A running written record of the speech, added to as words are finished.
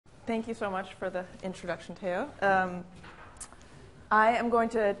Thank you so much for the introduction, Theo. I am going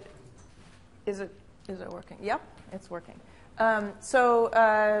to. Is it working? Yep, it's working. I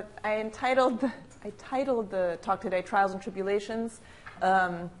titled the talk today "Trials and Tribulations: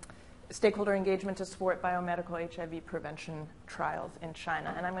 Stakeholder Engagement to Support Biomedical HIV Prevention Trials in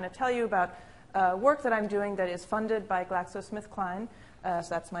China." And I'm going to tell you about work that I'm doing that is funded by GlaxoSmithKline. So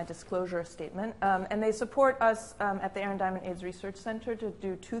that's my disclosure statement. And they support us at the Aaron Diamond AIDS Research Center to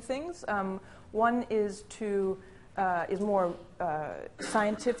do two things. One is more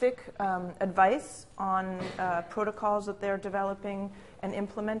scientific advice on protocols that they're developing and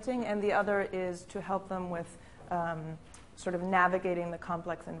implementing, and the other is to help them with sort of navigating the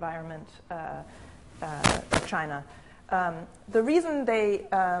complex environment of China. The reason they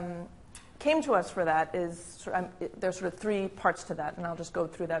came to us for that is there's sort of three parts to that, and I'll just go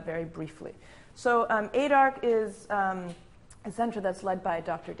through that very briefly. So ADARC is a center that's led by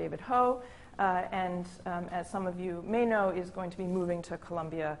Dr. David Ho, and as some of you may know, is going to be moving to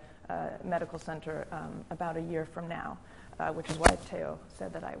Columbia Medical Center about a year from now, which is why Theo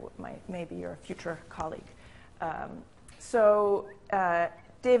said that I may be your future colleague.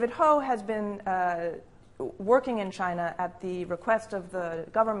 David Ho has been working in China at the request of the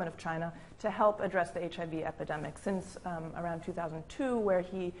government of China to help address the HIV epidemic since around 2002, where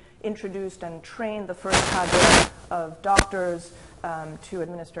he introduced and trained the first cadre of doctors to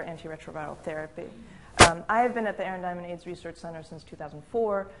administer antiretroviral therapy. I have been at the Aaron Diamond AIDS Research Center since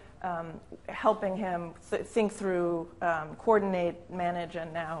 2004, helping him think through, coordinate, manage,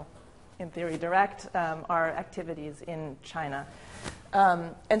 and now, in theory, direct our activities in China.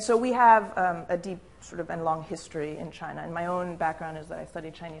 And so we have a deep sort of and long history in China. And my own background is that I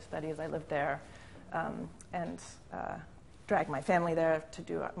studied Chinese studies. I lived there and dragged my family there to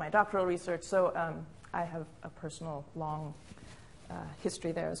do my doctoral research. So I have a personal long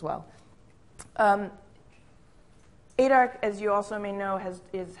history there as well. ADARC, as you also may know, has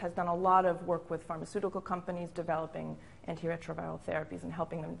done a lot of work with pharmaceutical companies developing antiretroviral therapies and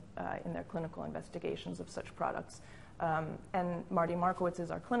helping them in their clinical investigations of such products. And Marty Markowitz is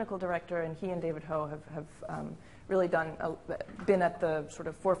our clinical director, and he and David Ho have really been at the sort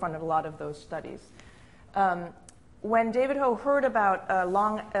of forefront of a lot of those studies. When David Ho heard about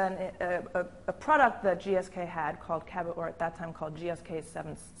a product that GSK had called or at that time called GSK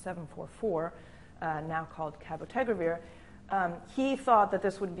 744, now called cabotegravir, he thought that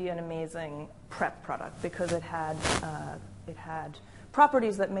this would be an amazing PrEP product because it had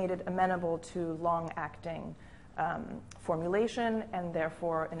properties that made it amenable to long-acting formulation and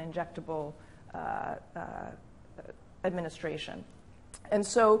therefore an injectable administration. And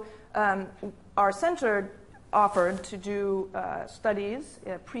so our center offered to do studies,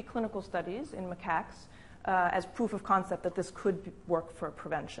 preclinical studies in macaques as proof of concept that this could work for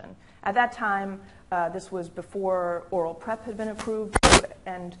prevention. At that time, this was before oral PrEP had been approved,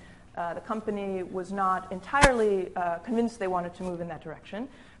 and the company was not entirely convinced they wanted to move in that direction.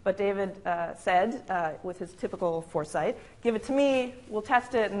 But David said, with his typical foresight, give it to me, we'll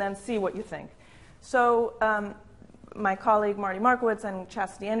test it, and then see what you think. So my colleague Marty Markowitz and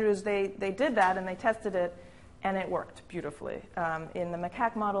Chastity Andrews, they did that, and they tested it, and it worked beautifully. In the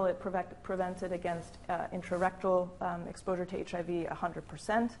macaque model, it prevented against intrarectal exposure to HIV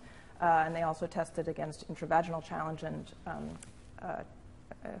 100%, and they also tested against intravaginal challenge and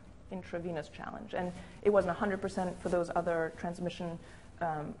intravenous challenge. And it wasn't 100% for those other transmission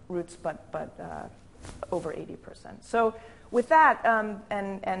routes, but over 80%. So with that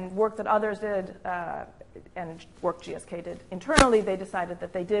and work that others did and work GSK did internally, they decided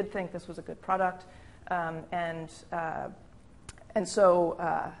that they did think this was a good product. And so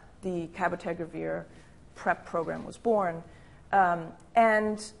the cabotegravir PrEP program was born.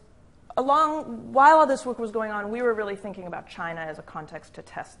 And while all this work was going on, we were really thinking about China as a context to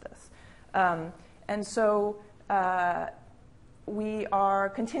test this. And so we are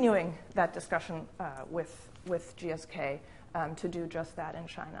continuing that discussion with GSK to do just that in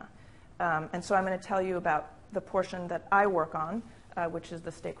China. And so I'm going to tell you about the portion that I work on, which is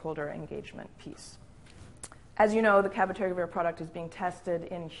the stakeholder engagement piece. As you know, the cabotegravir product is being tested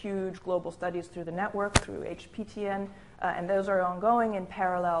in huge global studies through the network, through HPTN, and those are ongoing in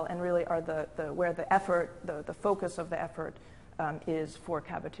parallel and really are where the effort, the focus of the effort is for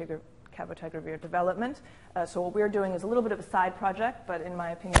cabotegravir development. So what we're doing is a little bit of a side project, but in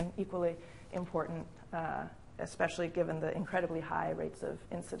my opinion, equally important, especially given the incredibly high rates of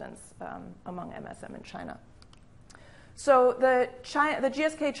incidence among MSM in China. So the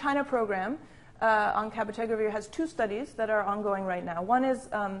GSK China program on cabotegravir has two studies that are ongoing right now. One is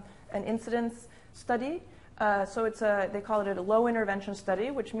an incidence study So they call it a low intervention study,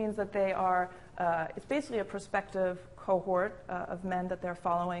 which means that they are, it's basically a prospective cohort of men that they're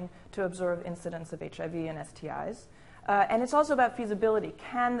following to observe incidence of HIV and STIs. And it's also about feasibility.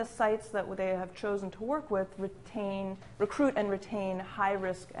 Can the sites that they have chosen to work with recruit and retain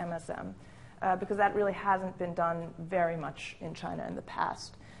high-risk MSM? Because that really hasn't been done very much in China in the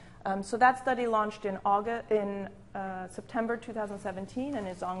past. So that study launched in September 2017 and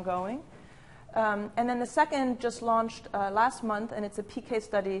is ongoing. And then the second just launched last month, and it's a PK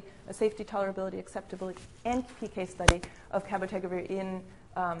study, a safety, tolerability, acceptability, and PK study of cabotegravir in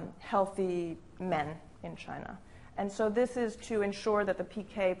healthy men in China. And so this is to ensure that the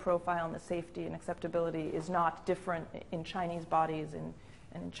PK profile and the safety and acceptability is not different in Chinese bodies and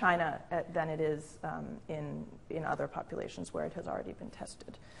in China than it is in other populations where it has already been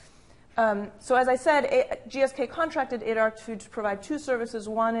tested. So as I said, GSK contracted ADAR to provide two services.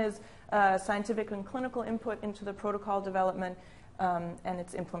 One is scientific and clinical input into the protocol development and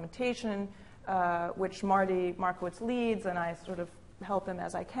its implementation, which Marty Markowitz leads, and I sort of help him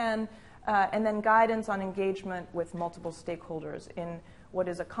as I can. And then guidance on engagement with multiple stakeholders in what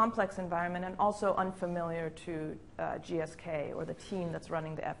is a complex environment and also unfamiliar to GSK or the team that's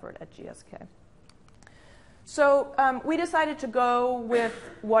running the effort at GSK. So we decided to go with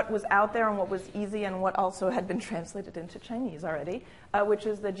what was out there and what was easy and what also had been translated into Chinese already, which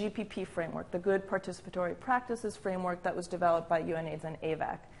is the GPP framework, the Good Participatory Practices framework that was developed by UNAIDS and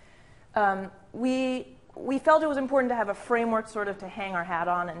AVAC. We felt it was important to have a framework sort of to hang our hat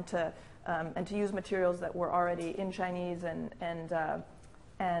on and to use materials that were already in Chinese and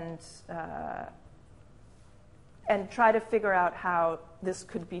try to figure out how this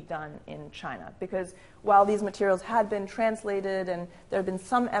could be done in China. Because while these materials had been translated and there have been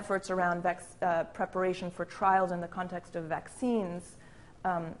some efforts around preparation for trials in the context of vaccines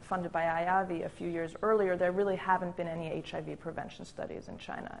funded by IAVI a few years earlier, there really haven't been any HIV prevention studies in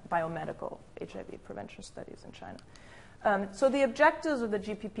China, biomedical HIV prevention studies in China. So the objectives of the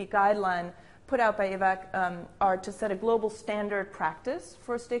GPP guideline put out by AVAC are to set a global standard practice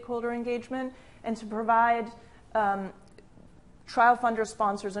for stakeholder engagement and to provide trial funders,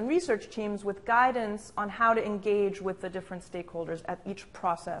 sponsors, and research teams with guidance on how to engage with the different stakeholders at each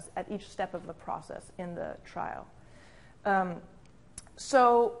process, at each step of the process in the trial.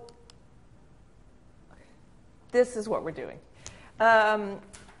 So this is what we're doing.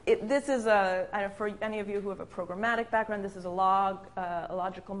 This is for any of you who have a programmatic background, this is a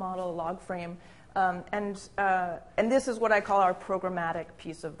logical model, a log frame. And this is what I call our programmatic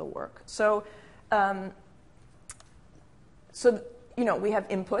piece of the work. So we have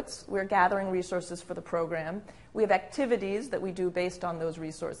inputs. We're gathering resources for the program. We have activities that we do based on those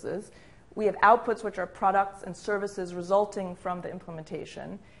resources. We have outputs, which are products and services resulting from the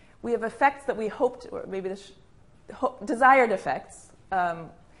implementation. We have effects that we hoped, or maybe desired effects.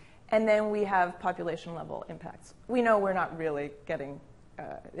 And then we have population-level impacts. We know we're not really getting,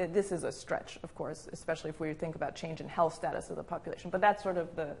 this is a stretch, of course, especially if we think about change in health status of the population. But that's sort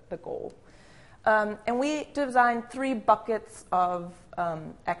of the goal. And we designed 3 buckets of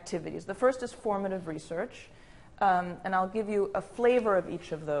activities. The first is formative research. And I'll give you a flavor of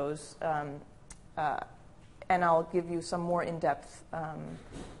each of those. And I'll give you some more in-depth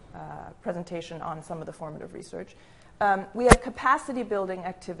presentation on some of the formative research. We have capacity-building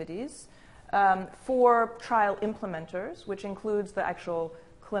activities for trial implementers, which includes the actual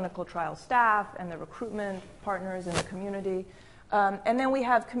clinical trial staff and the recruitment partners in the community. And then we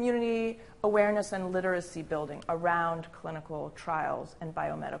have community awareness and literacy building around clinical trials and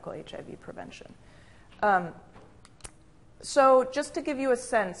biomedical HIV prevention. So just to give you a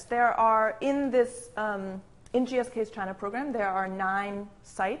sense, there are in GSK's China program, there are 9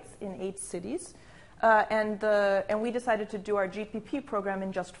 sites in 8 cities. And we decided to do our GPP program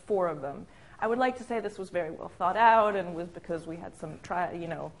in just 4 of them. I would like to say this was very well thought out and was because we had some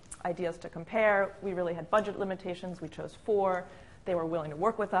ideas to compare. We really had budget limitations. We chose 4. They were willing to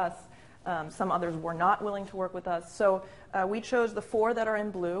work with us. Some others were not willing to work with us. So we chose the 4 that are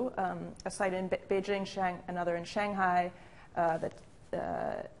in blue, a site in Beijing, another in Shanghai, that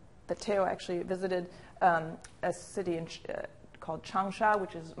Theo actually visited, a city called Changsha,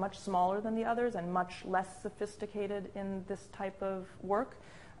 which is much smaller than the others and much less sophisticated in this type of work,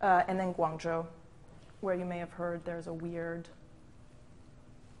 and then Guangzhou, where you may have heard there's a weird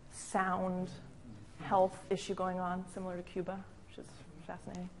sound health issue going on, similar to Cuba, which is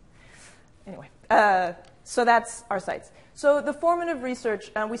fascinating. Anyway, so that's our sites. So the formative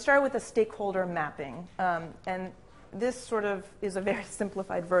research, we started with a stakeholder mapping, and this sort of is a very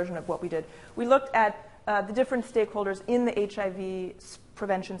simplified version of what we did. We looked at the different stakeholders in the HIV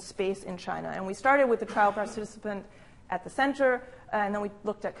prevention space in China. And we started with the trial participant at the center, and then we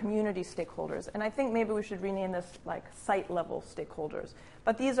looked at community stakeholders. And I think maybe we should rename this like site-level stakeholders.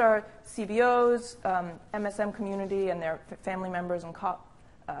 But these are CBOs, MSM community and their family members and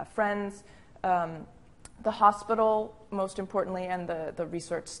friends, the hospital, most importantly, and the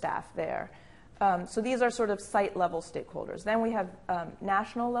research staff there. So these are sort of site-level stakeholders. Then we have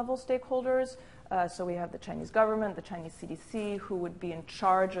national-level stakeholders. So we have the Chinese government, the Chinese CDC, who would be in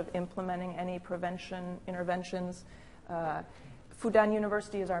charge of implementing any prevention interventions. Fudan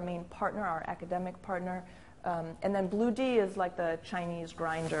University is our main partner, our academic partner. And then Blue D is like the Chinese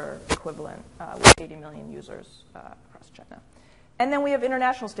Grindr equivalent with 80 million users across China. And then we have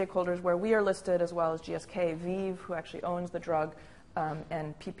international stakeholders where we are listed, as well as GSK, ViiV, who actually owns the drug,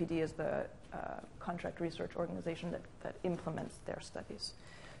 and PPD is the contract research organization that implements their studies.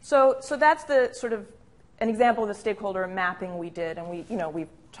 So that's the sort of an example of the stakeholder mapping we did, and we've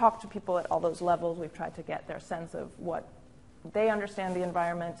talked to people at all those levels. We've tried to get their sense of what they understand the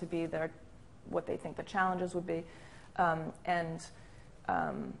environment to be, what they think the challenges would be, so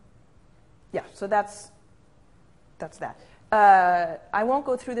that's that. I won't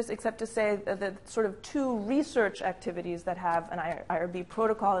go through this except to say that the sort of two research activities that have an IRB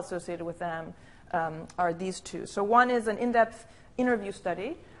protocol associated with them are these two. So one is an in-depth interview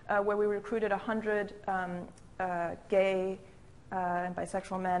study where we recruited 100 gay and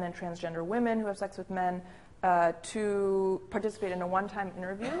bisexual men and transgender women who have sex with men to participate in a one-time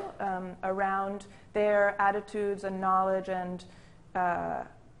interview around their attitudes and knowledge and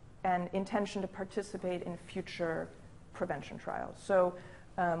intention to participate in future prevention trials. So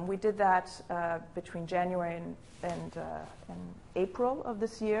we did that between January and April of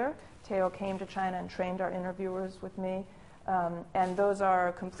this year. Teo came to China and trained our interviewers with me. And those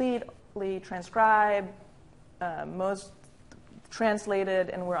are completely transcribed, most translated,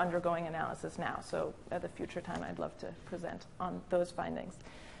 and we're undergoing analysis now. So at a future time, I'd love to present on those findings.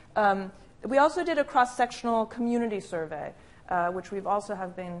 We also did a cross-sectional community survey, which we've also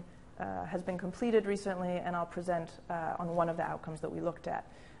has been completed recently, and I'll present on one of the outcomes that we looked at.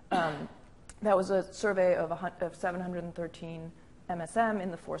 That was a survey of 713 MSM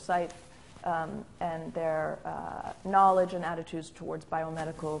in the 4 sites, and their knowledge and attitudes towards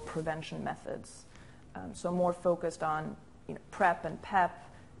biomedical prevention methods. So more focused on PrEP and PEP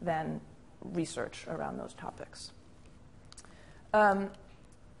than research around those topics.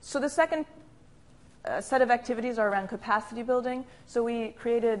 So the second set of activities are around capacity building. So we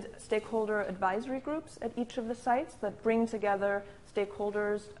created stakeholder advisory groups at each of the sites that bring together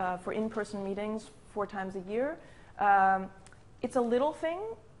stakeholders for in-person meetings 4 times a year. It's a little thing,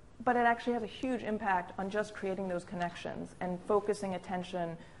 but it actually has a huge impact on just creating those connections and focusing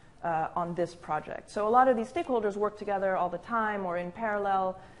attention on this project. So a lot of these stakeholders work together all the time or in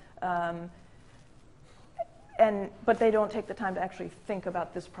parallel, but they don't take the time to actually think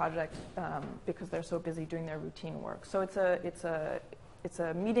about this project because they're so busy doing their routine work. So it's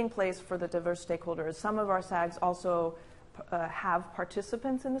a meeting place for the diverse stakeholders. Some of our SAGs also have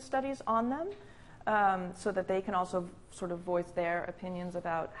participants in the studies on them, so that they can also sort of voice their opinions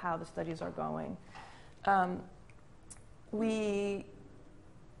about how the studies are going. We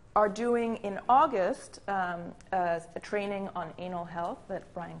are doing in August a training on anal health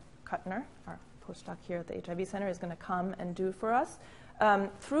that Brian Kuttner, our postdoc here at the HIV Center, is going to come and do for us.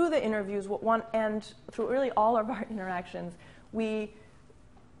 Through the interviews, and through really all of our interactions, we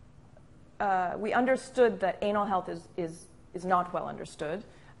understood that anal health is not well understood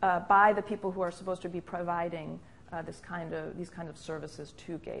by the people who are supposed to be providing these kind of services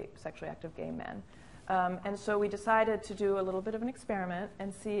to sexually active gay men. And so we decided to do a little bit of an experiment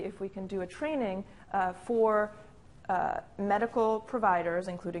and see if we can do a training for medical providers,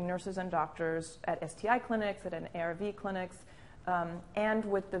 including nurses and doctors at STI clinics, at ARV clinics, and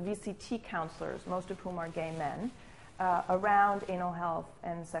with the VCT counselors, most of whom are gay men, around anal health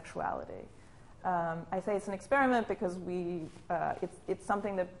and sexuality. I say it's an experiment because it's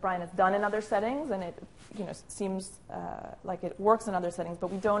something that Brian has done in other settings, and it seems like it works in other settings, but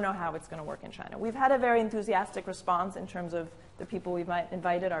we don't know how it's going to work in China. We've had a very enthusiastic response in terms of the people we've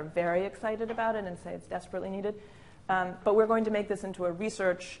invited are very excited about it and say it's desperately needed. But we're going to make this into an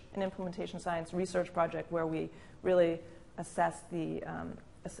implementation science research project where we really assess the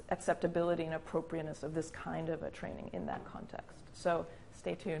acceptability and appropriateness of this kind of a training in that context. So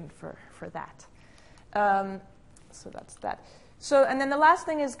stay tuned for that. So that's that. So, and then the last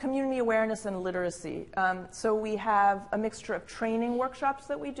thing is community awareness and literacy. So we have a mixture of training workshops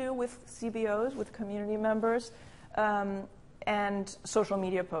that we do with CBOs, with community members, and social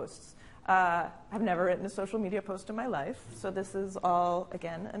media posts. I've never written a social media post in my life, so this is all,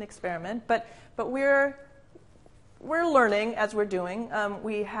 again, an experiment. But we're learning as we're doing.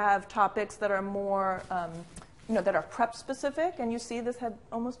 We have topics that are more, that are prep specific, and you see this had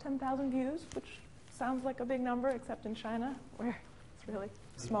almost 10,000 views, which sounds like a big number, except in China, where it's really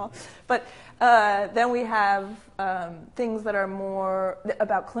small. But then we have things that are more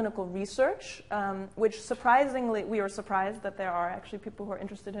about clinical research, which surprisingly, we were surprised that there are actually people who are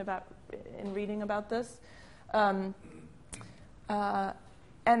interested in reading about this. And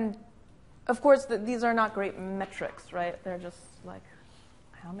of course, these are not great metrics, right? They're just like,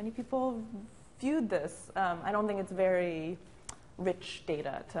 how many people viewed this? I don't think it's very rich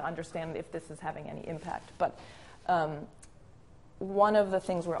data to understand if this is having any impact. But one of the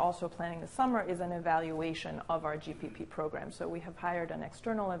things we're also planning this summer is an evaluation of our GPP program. So we have hired an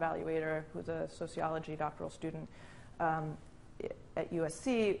external evaluator who's a sociology doctoral student at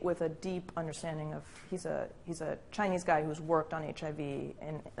USC with a deep understanding of, he's a Chinese guy who's worked on HIV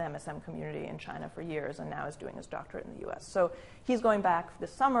in the MSM community in China for years and now is doing his doctorate in the US. So he's going back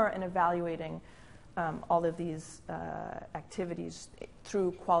this summer and evaluating all of these activities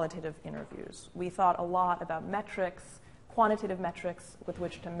through qualitative interviews. We thought a lot about metrics, quantitative metrics with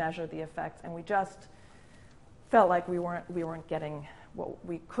which to measure the effect, and we just felt like we weren't getting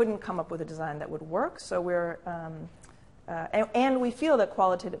we couldn't come up with a design that would work. So we're and we feel that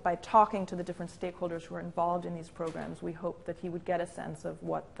qualitative, by talking to the different stakeholders who are involved in these programs, we hope that he would get a sense of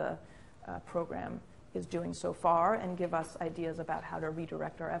what the program is doing so far and give us ideas about how to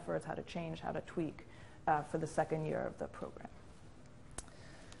redirect our efforts, how to change, how to tweak for the second year of the program.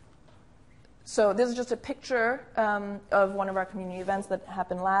 So this is just a picture of one of our community events that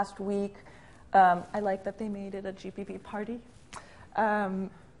happened last week. I like that they made it a GPP party. I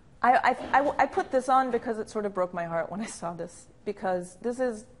put this on because it sort of broke my heart when I saw this, because this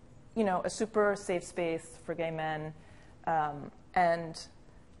is, a super safe space for gay men, and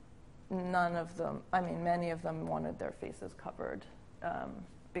none of them, many of them wanted their faces covered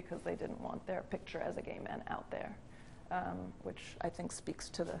because they didn't want their picture as a gay man out there, which I think speaks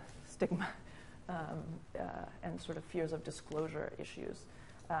to the stigma and sort of fears of disclosure issues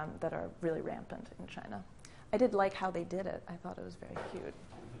that are really rampant in China. I did like how they did it. I thought it was very cute.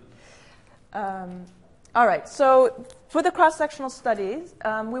 All right, so for the cross-sectional studies,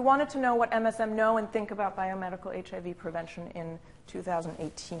 we wanted to know what MSM know and think about biomedical HIV prevention in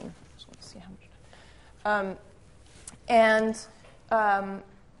 2018. Just want to see how much.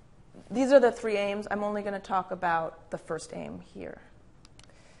 These are the three aims. I'm only going to talk about the first aim here.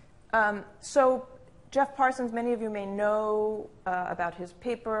 So Jeff Parsons, many of you may know about his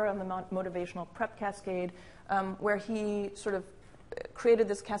paper on the motivational PrEP cascade, where he sort of created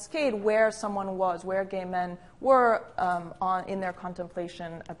this cascade where someone was, where gay men were in their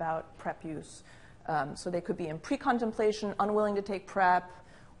contemplation about PrEP use. So they could be in pre-contemplation, unwilling to take PrEP,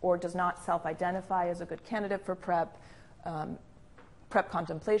 or does not self-identify as a good candidate for PrEP. PrEP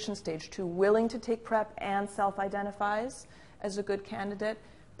contemplation, stage 2, willing to take PrEP and self-identifies as a good candidate.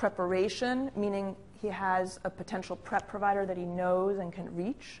 Preparation, meaning he has a potential PrEP provider that he knows and can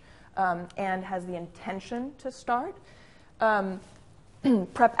reach and has the intention to start.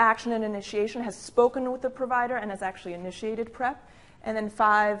 PrEP action and initiation, has spoken with the provider and has actually initiated PrEP. And then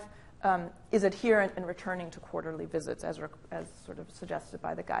 5, is adherent and returning to quarterly visits as sort of suggested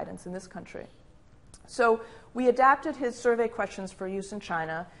by the guidance in this country. So we adapted his survey questions for use in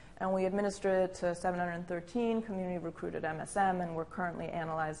China, and we administered it to 713 community-recruited MSM, and we're currently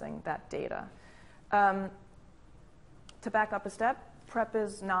analyzing that data. To back up a step, PrEP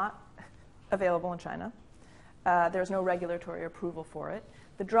is not available in China. There's no regulatory approval for it.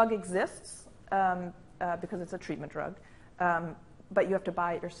 The drug exists because it's a treatment drug, but you have to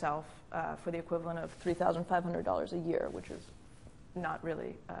buy it yourself for the equivalent of $3,500 a year, which is not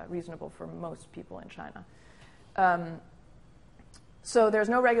really reasonable for most people in China. So there's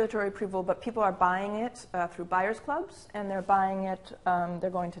no regulatory approval, but people are buying it through buyers clubs, and they're buying it.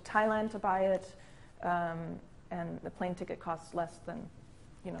 They're going to Thailand to buy it, and the plane ticket costs less than,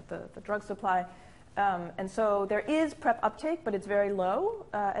 the drug supply. And so there is PrEP uptake, but it's very low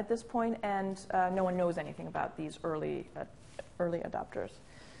at this point, and no one knows anything about these early adopters.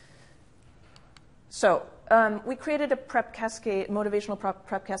 So we created a PrEP cascade, motivational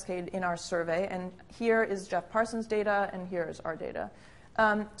PrEP cascade in our survey, and here is Jeff Parsons' data, and here is our data.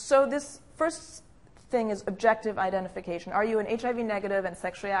 So this first thing is objective identification. Are you an HIV negative and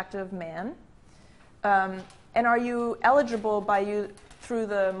sexually active man? And are you eligible through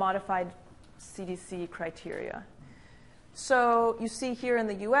the modified CDC criteria? So you see here in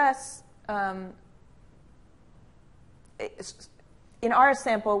the US, in our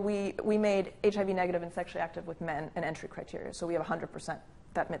sample, we made HIV negative and sexually active with men an entry criteria. So we have 100%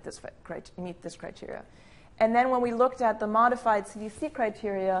 that meet this criteria. And then when we looked at the modified CDC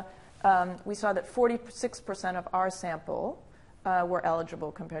criteria, we saw that 46% of our sample were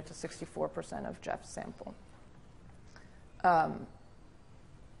eligible compared to 64% of Jeff's sample. Then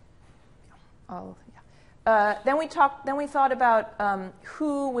we thought about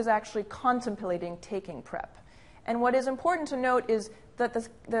who was actually contemplating taking PrEP. And what is important to note is that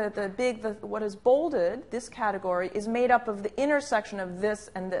what is bolded, this category, is made up of the intersection of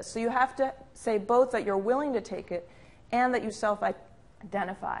this and this. So you have to say both that you're willing to take it and that you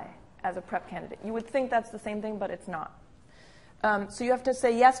self-identify as a PrEP candidate. You would think that's the same thing, but it's not. So you have to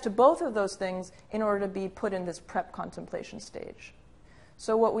say yes to both of those things in order to be put in this PrEP contemplation stage.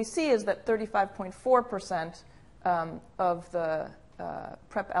 So what we see is that 35.4% of the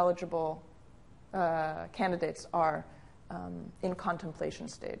PrEP-eligible candidates are in contemplation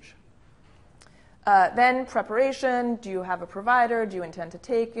stage. Then preparation, do you have a provider? Do you intend to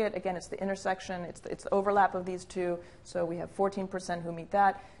take it? Again, it's the intersection. It's the overlap of these two. So we have 14% who meet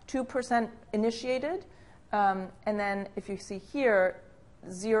that. 2% initiated. And then if you see here,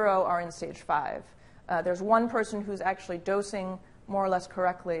 0 are in stage 5. There's one person who's actually dosing more or less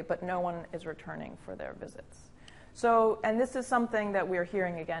correctly, but no one is returning for their visits. So, and this is something that we're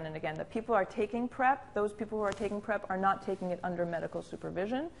hearing again and again, that people are taking PrEP. Those people who are taking PrEP are not taking it under medical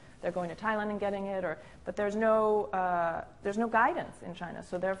supervision. They're going to Thailand and getting it, but there's no guidance in China,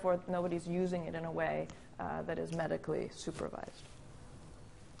 so therefore nobody's using it in a way that is medically supervised.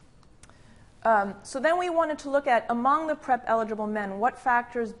 So then we wanted to look at, among the PrEP-eligible men, what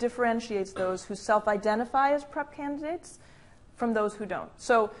factors differentiates those who self-identify as PrEP candidates from those who don't.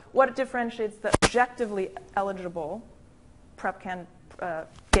 So what differentiates the objectively eligible PrEP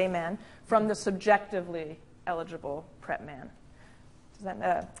gay man from the subjectively eligible PrEP man? Does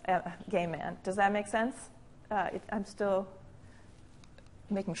that, gay man. Does that make sense? I'm still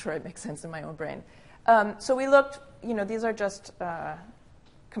making sure it makes sense in my own brain. So we looked, these are just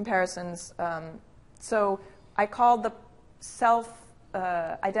comparisons. So I called the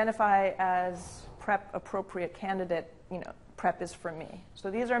self-identify as PrEP appropriate candidate, PrEP is for me.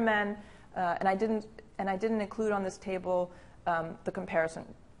 So these are men, and I didn't include on this table the comparison,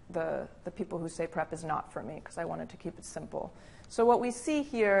 the people who say PrEP is not for me, because I wanted to keep it simple. So what we see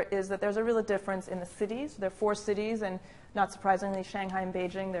here is that there's a real difference in the cities. There are 4 cities, and not surprisingly, Shanghai and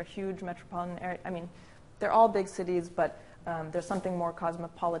Beijing, they're huge metropolitan areas. I mean, they're all big cities, but there's something more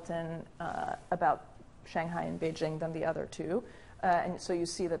cosmopolitan about Shanghai and Beijing than the other 2. And so you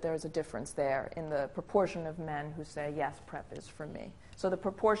see that there is a difference there in the proportion of men who say, yes, PrEP is for me. So the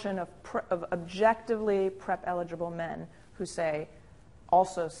proportion of objectively PrEP-eligible men who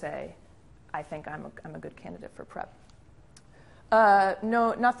also say, I think I'm a good candidate for PrEP.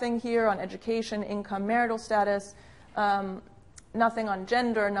 Nothing here on education, income, marital status, nothing on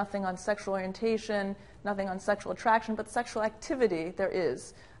gender, nothing on sexual orientation, nothing on sexual attraction, but sexual activity there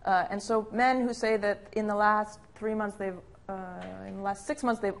is. And so men who say that in the last 3 months in the last 6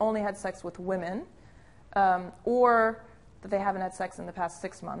 months, they've only had sex with women, or that they haven't had sex in the past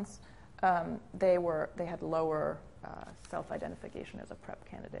 6 months, they had lower self-identification as a PrEP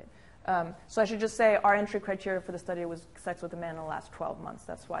candidate. So I should just say our entry criteria for the study was sex with a man in the last 12 months.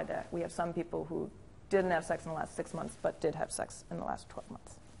 That's why we have some people who didn't have sex in the last 6 months, but did have sex in the last 12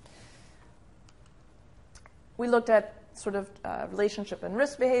 months. We looked at sort of relationship and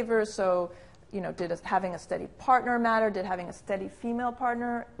risk behaviors. So, did having a steady partner matter? Did having a steady female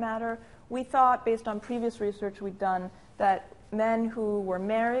partner matter? We thought, based on previous research we'd done, that men who were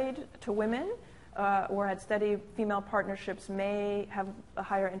married to women or had steady female partnerships may have a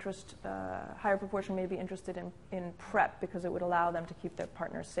higher proportion may be interested in PrEP because it would allow them to keep their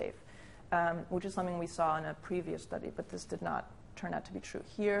partner safe, which is something we saw in a previous study, but this did not turn out to be true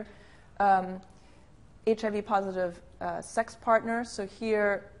here. HIV-positive sex partners. So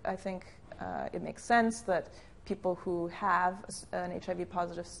here, I think it makes sense that people who have an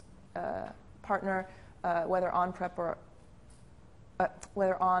HIV-positive partner, whether on PrEP or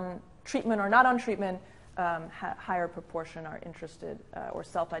whether on treatment or not on treatment, higher proportion are interested or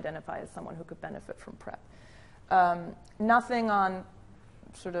self-identify as someone who could benefit from PrEP. Nothing on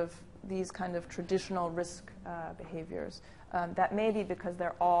sort of these kind of traditional risk behaviors. That may be because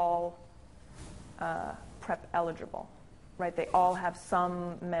they're all PrEP eligible, right? They all have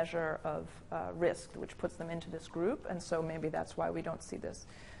some measure of risk, which puts them into this group, and so maybe that's why we don't see this.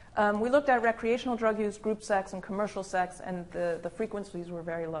 We looked at recreational drug use, group sex, and commercial sex, and the frequencies were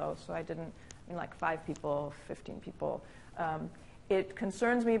very low, so I didn't, like 5 people, 15 people. It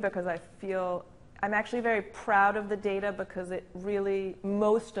concerns me because I feel I'm actually very proud of the data because it really,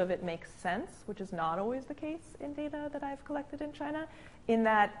 most of it makes sense, which is not always the case in data that I've collected in China, in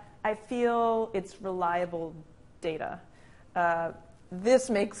that I feel it's reliable data. This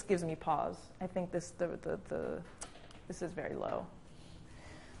gives me pause. I think this is very low.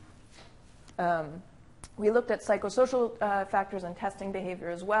 We looked at psychosocial factors and testing behavior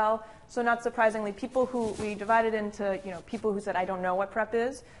as well. So not surprisingly, we divided into people who said, I don't know what PrEP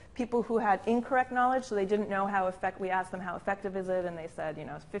is, people who had incorrect knowledge, so they didn't know we asked them how effective is it, and they said,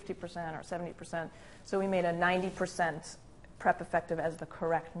 it's 50% or 70%. So we made a 90% PrEP effective as the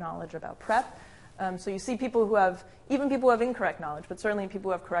correct knowledge about PrEP. So you see people who have incorrect knowledge, but certainly people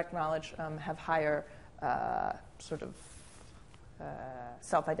who have correct knowledge have higher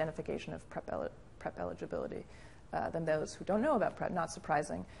self-identification of PrEP eligibility than those who don't know about PrEP, not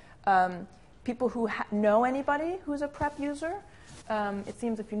surprising. People who know anybody who's a PrEP user, it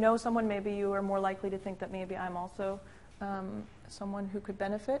seems if you know someone, maybe you are more likely to think that maybe I'm also someone who could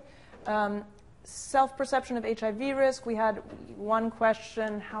benefit. Self-perception of HIV risk, we had one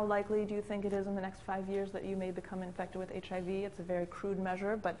question, how likely do you think it is in the next 5 years that you may become infected with HIV? It's a very crude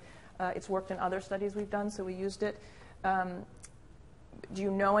measure, but it's worked in other studies we've done, so we used it. Do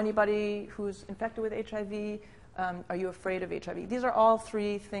you know anybody who's infected with HIV? Are you afraid of HIV? These are all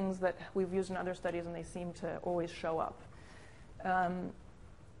three things that we've used in other studies, and they seem to always show up. And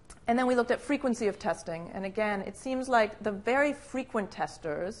then we looked at frequency of testing. And again, it seems like the very frequent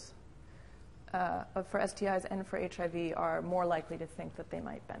testers for STIs and for HIV are more likely to think that they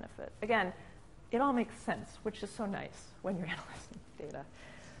might benefit. Again, it all makes sense, which is so nice when you're analyzing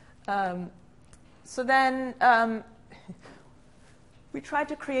data. So then we tried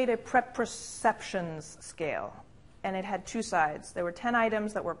to create a PrEP perceptions scale, and it had two sides. There were 10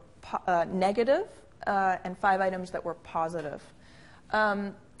 items that were negative and 5 items that were positive.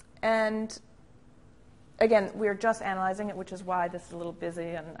 And again, we're just analyzing it, which is why this is a little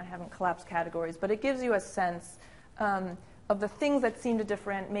busy, and I haven't collapsed categories. But it gives you a sense of the things that seem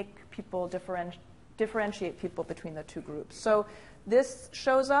to make people differentiate people between the two groups. So this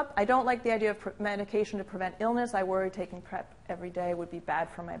shows up. I don't like the idea of medication to prevent illness. I worry taking PrEP every day would be bad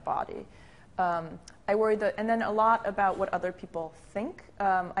for my body. I worry and then a lot about what other people think.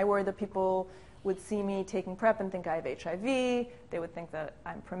 I worry that people would see me taking PrEP and think I have HIV. They would think that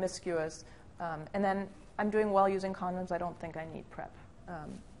I'm promiscuous. And then I'm doing well using condoms. I don't think I need PrEP.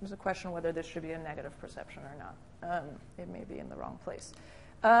 There's a question whether this should be a negative perception or not. It may be in the wrong place.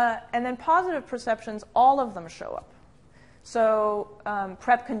 And then positive perceptions, all of them show up. So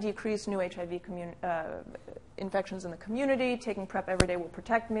PrEP can decrease new HIV infections in the community. Taking PrEP every day will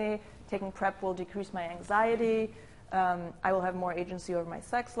protect me. Taking PrEP will decrease my anxiety. I will have more agency over my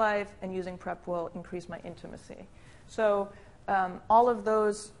sex life, and using PrEP will increase my intimacy. So all of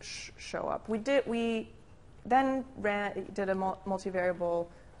those show up. We then did a multivariable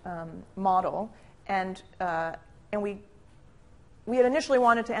model, and we had initially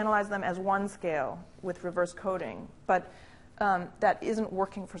wanted to analyze them as one scale with reverse coding, but that isn't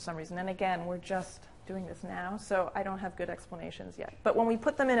working for some reason. And again, we're just doing this now, so I don't have good explanations yet. But when we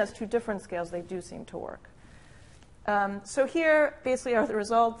put them in as two different scales, they do seem to work. So here, basically, are the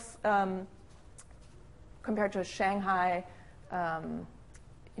results compared to Shanghai,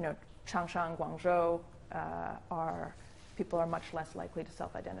 Changsha, Guangzhou. People are much less likely to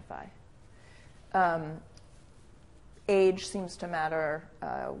self-identify. Age seems to matter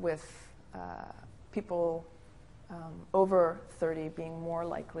with people over 30 being more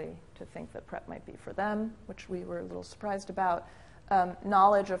likely to think that PrEP might be for them, which we were a little surprised about.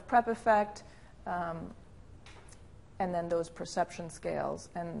 Knowledge of PrEP effect, and then those perception scales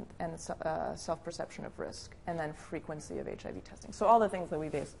and self-perception of risk, and then frequency of HIV testing. So all the things that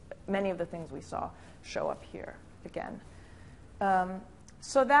many of the things we saw show up here again.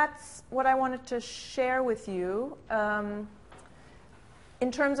 So that's what I wanted to share with you.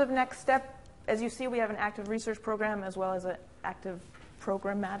 In terms of next step, as you see, we have an active research program as well as an active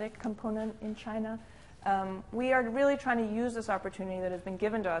programmatic component in China. We are really trying to use this opportunity that has been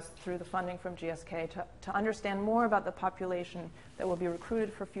given to us through the funding from GSK to understand more about the population that will be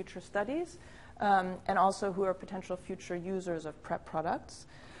recruited for future studies, and also who are potential future users of PrEP products.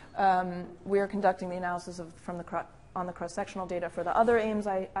 We are conducting the analysis on the cross-sectional data for the other aims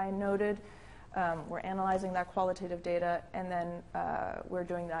I noted. We're analyzing that qualitative data, and then we're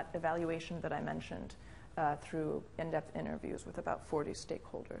doing that evaluation that I mentioned through in-depth interviews with about 40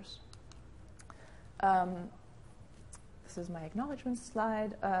 stakeholders. This is my acknowledgement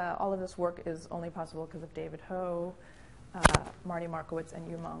slide. All of this work is only possible because of David Ho, Marty Markowitz, and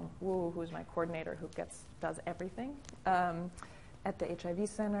Yumeng Wu, who's my coordinator who does everything. at the HIV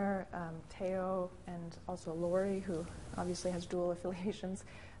Center, Teo, and also Lori, who obviously has dual affiliations.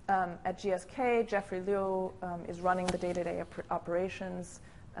 At GSK, Jeffrey Liu is running the day-to-day operations.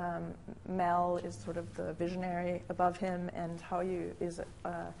 Mel is sort of the visionary above him, and Haoyu is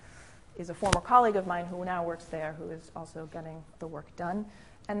a former colleague of mine who now works there, who is also getting the work done.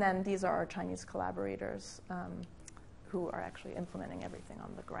 And then these are our Chinese collaborators who are actually implementing everything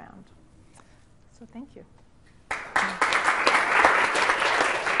on the ground. So thank you.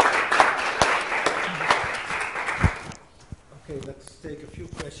 Okay, let's take a few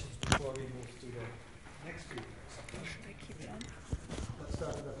questions before we move to the next speaker. Should I keep going? Let's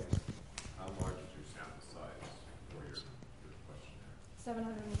start with the guest. How large is your sample size for your questionnaire?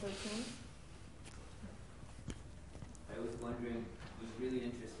 713. I was wondering, it was really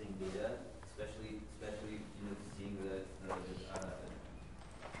interesting data, especially seeing the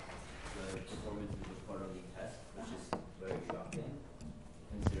performance of the quarterly test, which is very shocking,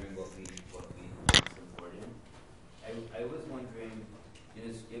 considering what we supported. I was wondering,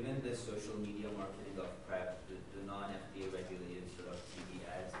 given the social media marketing of PrEP, the non-FDA regulated sort of TV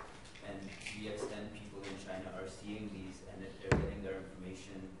ads, and to the extent people in China are seeing these and that they're getting their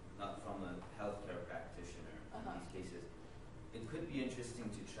information not from a healthcare practitioner in these cases, it could be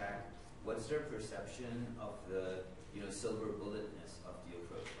interesting to track what's their perception of the silver bulletness of the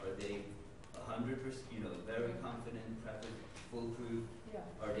approach. Are they 100%, very confident, PrEP is foolproof?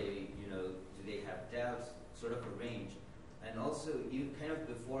 Yeah. Are they, do they have doubts? Sort of a range. And also, kind of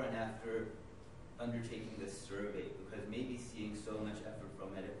before and after undertaking this survey, because maybe seeing so much effort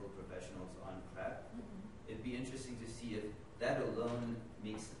from medical professionals on PrEP, it'd be interesting to see if that alone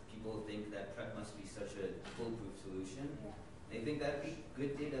makes people think that PrEP must be such a foolproof solution. Yeah. I think that'd be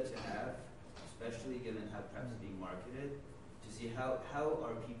good data to have, especially given how PrEP is being marketed, to see how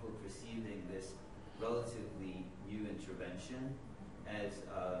are people perceiving this relatively new intervention as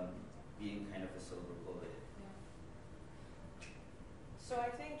being kind of a silver bullet. So I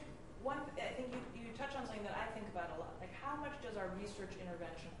think you touch on something that I think about a lot. Like, how much does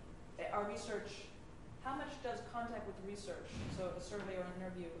how much does contact with research, so a survey or an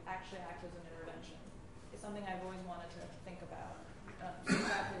interview, actually act as an intervention? It's something I've always wanted to think about.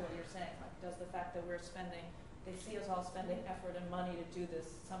 Exactly what you're saying. Like, does the fact that they see us all spending effort and money to do this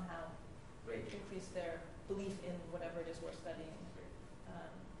somehow increase their belief in whatever it is we're studying?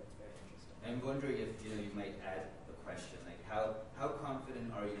 That's very interesting. I'm wondering if you might add a question, like how confident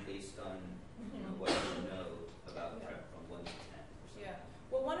are you based on what you know about PrEP from 1 to 10? Yeah.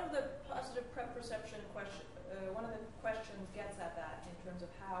 Well, one of the positive PrEP perception one of the questions gets at that in terms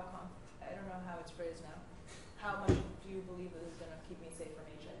of I don't know how it's phrased now. How much do you believe this is going to keep me safe from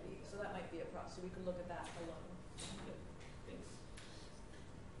HIV? So that might be a process. So we could look at that alone. Thanks.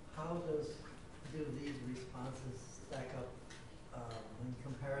 How do these responses stack up in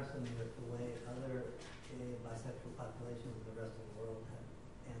comparison with the way other gay and bisexual populations in the rest of the world have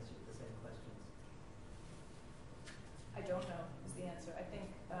answered the same questions? I don't know is the answer. I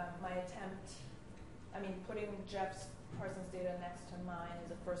think putting Jeff's Parsons data next to mine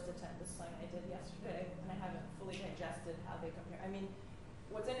is a first attempt. This is something I did yesterday, and I haven't fully digested how they compare.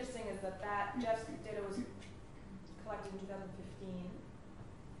 What's interesting is that Jeff's data was collected in 2015.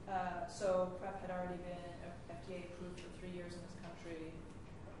 So PrEP had already been FDA approved for 3 years in this country,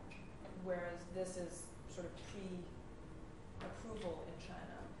 whereas this is sort of pre-approval in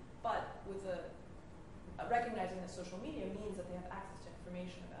China. But with recognizing that social media means that they have access to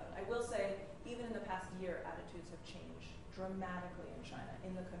information about it. I will say, even in the past year, attitudes have changed dramatically in China,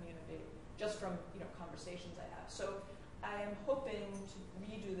 in the community, just from conversations I have. So I am hoping to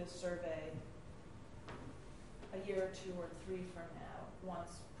redo this survey a year or 2 or 3 from now,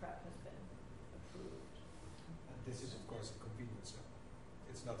 once PrEP has been approved. And this is, of course, a convenience survey.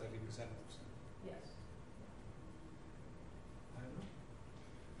 It's not a representative survey. Yes. I don't know.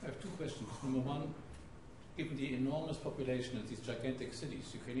 I have 2 questions. Number one, given the enormous population in these gigantic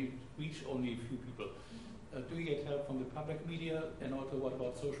cities, you can reach only a few people. Do you get help from the public media? And also, what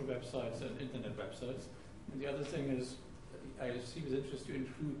about social websites and internet websites? And the other thing is, I see with interest you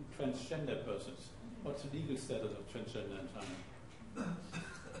include transgender persons. What's the legal status of transgender in China?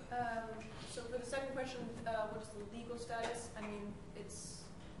 So for the second question, what is the legal status? It's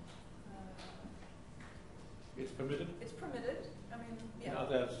permitted? It's permitted. Yeah. Are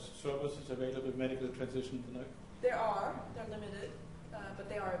there services available, medical transition tonight? They're limited, but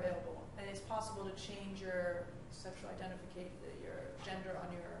they are available. And it's possible to change your sexual identification, your gender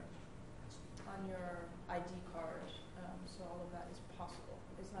on your ID card. So all of that is possible.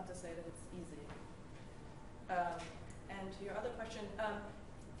 It's not to say that it's easy. And to your other question, I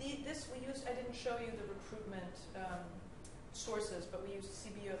didn't show you the recruitment sources, but we used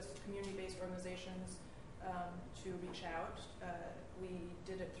CBOs, community-based organizations, to reach out. We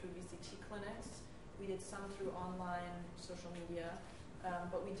did it through VCT clinics. We did some through online social media,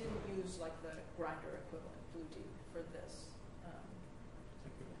 but we didn't use like the Grindr equivalent, Blue Deep, for this.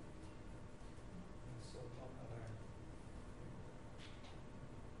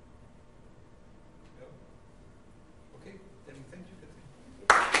 So, okay, then thank you, Kathrine.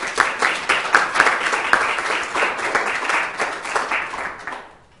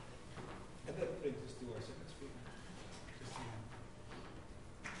 And that brings us to our second speaker, Cristina.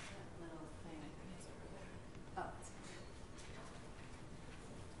 Little thing I think is over there. Oh, it's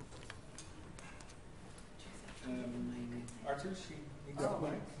Arthur, she needs Oh. a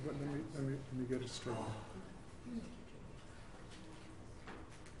mic. Let me get it straight.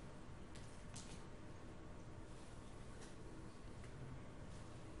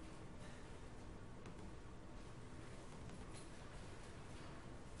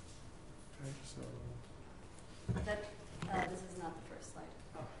 Okay, so this is not the first slide.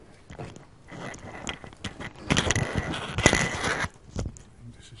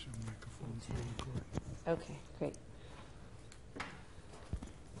 this is your microphone. It's being recorded. Okay, great.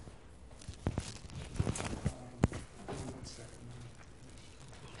 One second.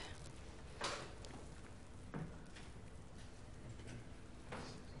 Okay.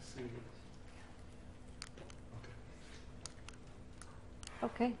 Let's see.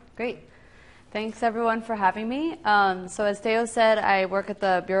 Okay. Okay, great. Thanks everyone for having me. So as Deo said, I work at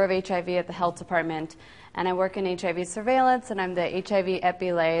the Bureau of HIV at the Health Department, and I work in HIV surveillance, and I'm the HIV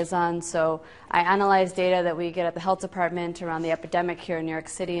Epi liaison. So I analyze data that we get at the Health Department around the epidemic here in New York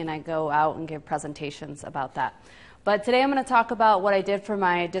City, and I go out and give presentations about that. But today I'm going to talk about what I did for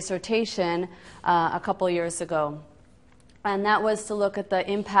my dissertation a couple years ago, and that was to look at the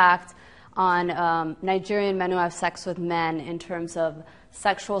impact on Nigerian men who have sex with men in terms of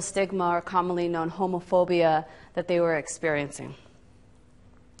sexual stigma, or commonly known homophobia, that they were experiencing.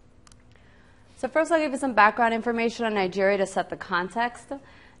 So first I'll give you some background information on Nigeria to set the context.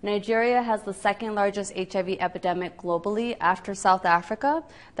 Nigeria has the second largest HIV epidemic globally after South Africa.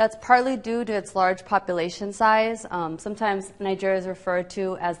 That's partly due to its large population size. Sometimes Nigeria is referred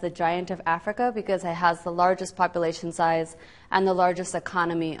to as the giant of Africa because it has the largest population size and the largest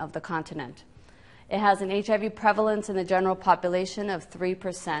economy of the continent. It has an HIV prevalence in the general population of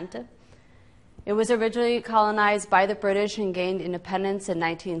 3%. It was originally colonized by the British and gained independence in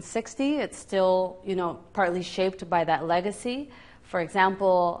 1960. It's still, partly shaped by that legacy. For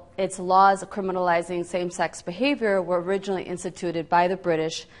example, its laws criminalizing same-sex behavior were originally instituted by the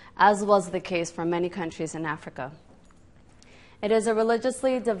British, as was the case for many countries in Africa. It is a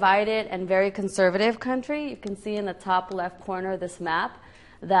religiously divided and very conservative country. You can see in the top left corner of this map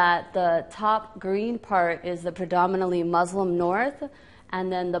that the top green part is the predominantly Muslim north,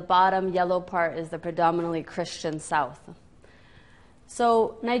 and then the bottom yellow part is the predominantly Christian south.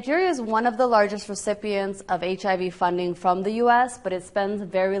 So Nigeria is one of the largest recipients of HIV funding from the U.S., but it spends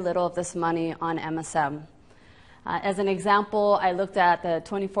very little of this money on MSM. As an example, I looked at the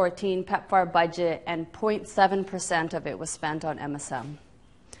 2014 PEPFAR budget, and 0.7% of it was spent on MSM.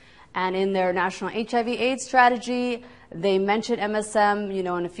 And in their national HIV/AIDS strategy, they mention MSM,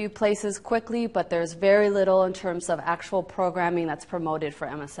 in a few places quickly, but there's very little in terms of actual programming that's promoted for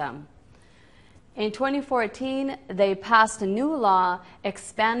MSM. In 2014, they passed a new law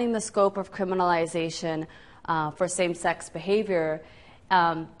expanding the scope of criminalization for same-sex behavior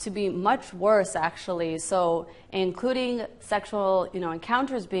to be much worse, actually. So including sexual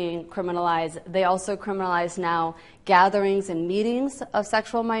encounters being criminalized, they also criminalize now gatherings and meetings of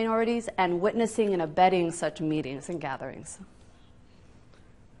sexual minorities and witnessing and abetting such meetings and gatherings.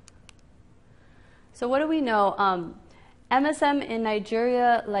 So what do we know? MSM in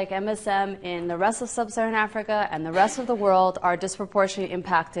Nigeria, like MSM in the rest of sub-Saharan Africa and the rest of the world, are disproportionately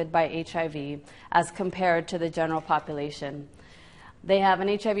impacted by HIV as compared to the general population. They have an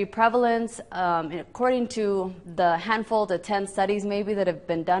HIV prevalence, according to the handful to 10 studies maybe that have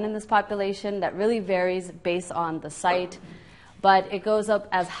been done in this population, that really varies based on the site, but it goes up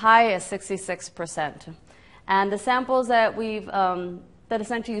as high as 66%. And the samples that that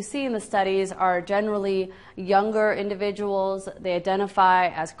essentially you see in the studies are generally younger individuals. They identify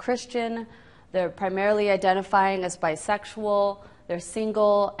as Christian. They're primarily identifying as bisexual. They're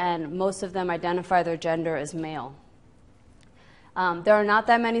single, and most of them identify their gender as male. There are not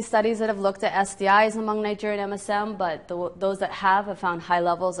that many studies that have looked at STIs among Nigerian MSM, but those that have found high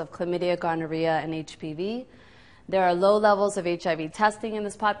levels of chlamydia, gonorrhea, and HPV. There are low levels of HIV testing in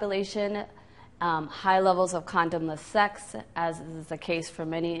this population, high levels of condomless sex, as is the case for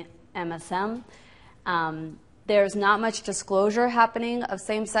many MSM. There's not much disclosure happening of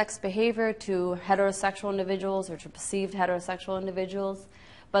same-sex behavior to heterosexual individuals or to perceived heterosexual individuals,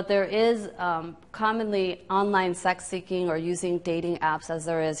 but there is commonly online sex seeking or using dating apps as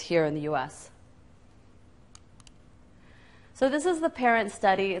there is here in the US. So this is the parent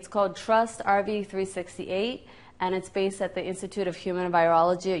study. It's called TRUST RV368, and it's based at the Institute of Human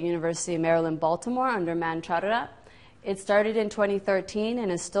Virology at University of Maryland, Baltimore, under Man Chaudhary. It started in 2013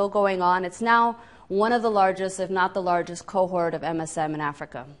 and is still going on. It's now one of the largest, if not the largest, cohort of MSM in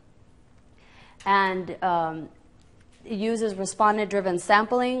Africa. And it uses respondent-driven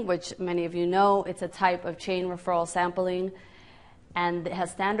sampling, which many of you know. It's a type of chain referral sampling. And it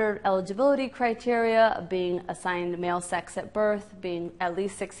has standard eligibility criteria of being assigned male sex at birth, being at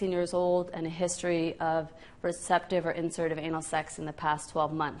least 16 years old, and a history of receptive or insertive anal sex in the past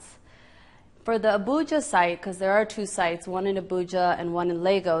 12 months. For the Abuja site, because there are two sites, one in Abuja and one in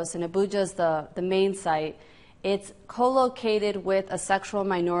Lagos, and Abuja is the main site, it's co-located with a sexual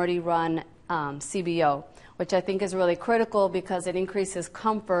minority-run CBO, which I think is really critical because it increases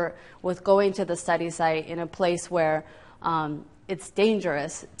comfort with going to the study site in a place where it's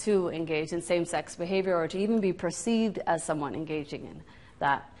dangerous to engage in same-sex behavior or to even be perceived as someone engaging in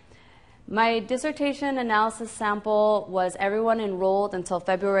that. My dissertation analysis sample was everyone enrolled until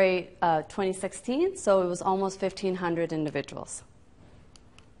February 2016, so it was almost 1,500 individuals.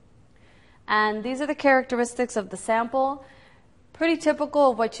 And these are the characteristics of the sample. Pretty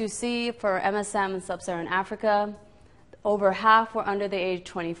typical of what you see for MSM in sub-Saharan Africa. Over half were under the age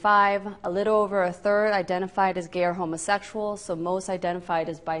 25. A little over a third identified as gay or homosexual, so most identified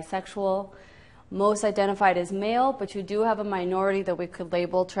as bisexual. Most identified as male, but you do have a minority that we could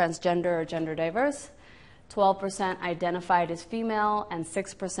label transgender or gender diverse. 12% identified as female, and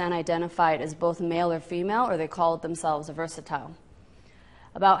 6% identified as both male or female, or they called themselves versatile.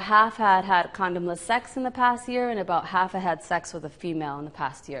 About half had had condomless sex in the past year, and about half had had sex with a female in the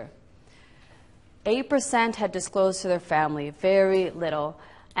past year. 8% had disclosed to their family, very little,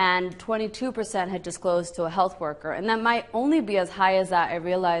 and 22% had disclosed to a health worker. And that might only be as high as that, I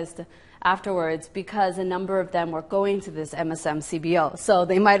realized afterwards, because a number of them were going to this MSM CBO. So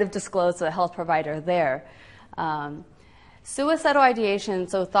they might have disclosed to a health provider there. Suicidal ideation,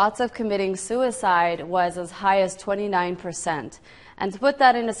 so thoughts of committing suicide, was as high as 29%. And to put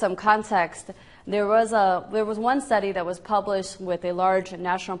that into some context, there was one study that was published with a large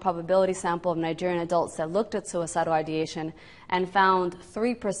national probability sample of Nigerian adults that looked at suicidal ideation and found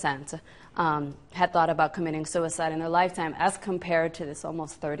 3% had thought about committing suicide in their lifetime, as compared to this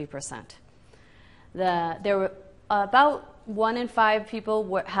almost 30%. There were about 1 in 5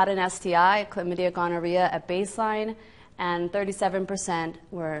 people had an STI, chlamydia, gonorrhea, at baseline, and 37%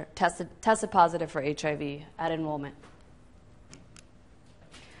 were tested positive for HIV at enrollment.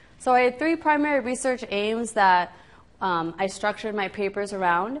 So I had 3 primary research aims that I structured my papers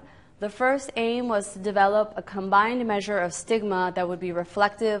around. The first aim was to develop a combined measure of stigma that would be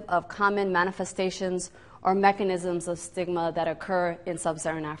reflective of common manifestations or mechanisms of stigma that occur in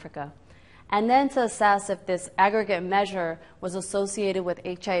sub-Saharan Africa, and then to assess if this aggregate measure was associated with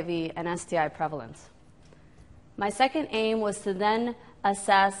HIV and STI prevalence. My second aim was to then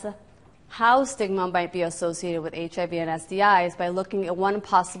assess how stigma might be associated with HIV and STIs by looking at one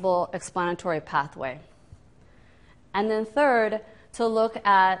possible explanatory pathway. And then third, to look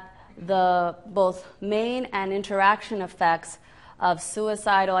at the both main and interaction effects of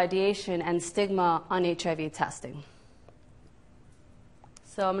suicidal ideation and stigma on HIV testing.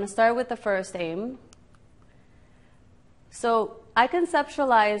 So I'm going to start with the first aim. So I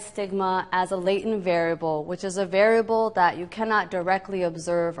conceptualize stigma as a latent variable, which is a variable that you cannot directly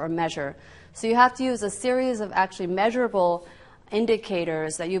observe or measure. So you have to use a series of actually measurable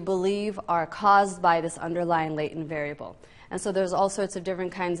indicators that you believe are caused by this underlying latent variable. And so there's all sorts of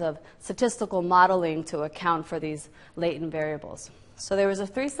different kinds of statistical modeling to account for these latent variables. So there was a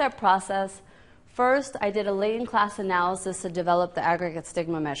 3-step process. First, I did a latent class analysis to develop the aggregate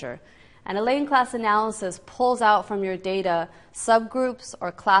stigma measure. And a latent class analysis pulls out from your data subgroups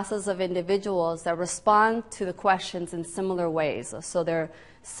or classes of individuals that respond to the questions in similar ways. So they're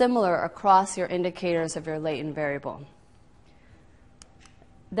similar across your indicators of your latent variable.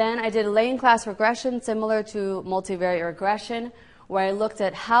 Then I did a latent class regression similar to multivariate regression, where I looked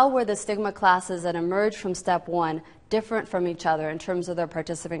at how were the stigma classes that emerged from step 1 different from each other in terms of their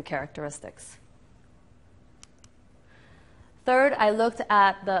participant characteristics. Third, I looked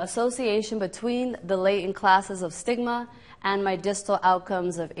at the association between the latent classes of stigma and my distal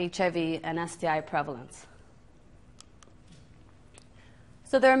outcomes of HIV and STI prevalence.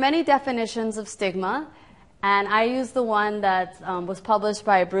 So there are many definitions of stigma, And I used the one that was published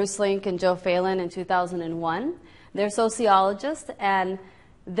by Bruce Link and Joe Phelan in 2001. They're sociologists, and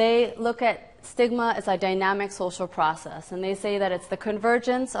they look at stigma as a dynamic social process. And they say that it's the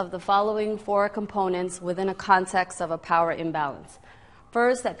convergence of the following 4 components within a context of a power imbalance.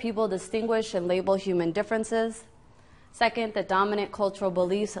 First, that people distinguish and label human differences. Second, that dominant cultural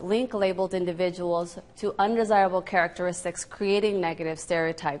beliefs link labeled individuals to undesirable characteristics, creating negative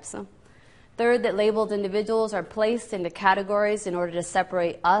stereotypes. Third, that labeled individuals are placed into categories in order to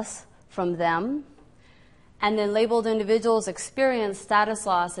separate us from them. And then labeled individuals experience status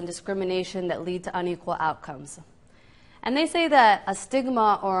loss and discrimination that lead to unequal outcomes. And they say that a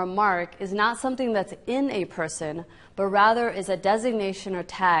stigma or a mark is not something that's in a person, but rather is a designation or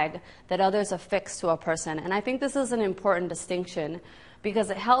tag that others affix to a person. And I think this is an important distinction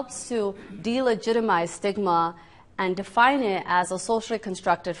because it helps to delegitimize stigma and define it as a socially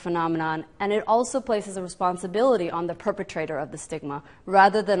constructed phenomenon, and it also places a responsibility on the perpetrator of the stigma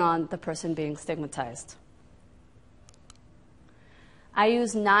rather than on the person being stigmatized. I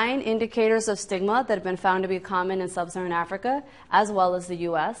use 9 indicators of stigma that have been found to be common in sub-Saharan Africa as well as the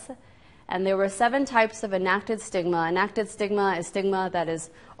US. And there were 7 types of enacted stigma. Enacted stigma is stigma that is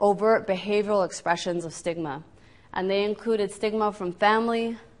overt behavioral expressions of stigma. And they included stigma from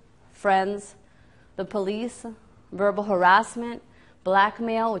family, friends, the police, verbal harassment,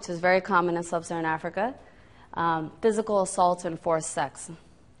 blackmail, which is very common in sub-Saharan Africa, physical assault, and forced sex.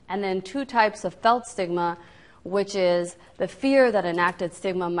 And then 2 types of felt stigma, which is the fear that enacted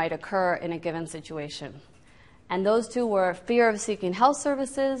stigma might occur in a given situation. And those 2 were fear of seeking health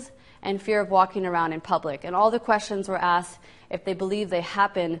services and fear of walking around in public. And all the questions were asked if they believe they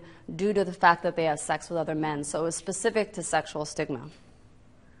happen due to the fact that they have sex with other men. So it was specific to sexual stigma.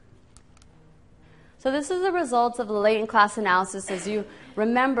 So this is the results of the latent class analysis. As you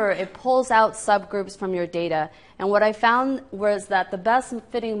remember, it pulls out subgroups from your data. And what I found was that the best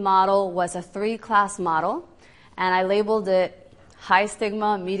fitting model was a 3-class model. And I labeled it high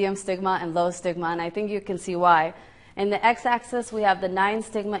stigma, medium stigma, and low stigma. And I think you can see why. In the x-axis, we have the 9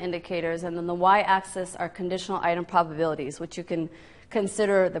 stigma indicators. And then the y-axis are conditional item probabilities, which you can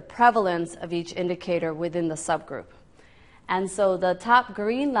consider the prevalence of each indicator within the subgroup. And so the top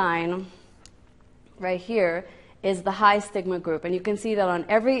green line right here is the high stigma group. And you can see that on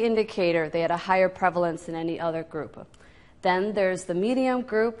every indicator, they had a higher prevalence than any other group. Then there's the medium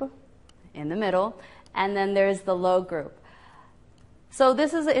group in the middle, and then there's the low group. So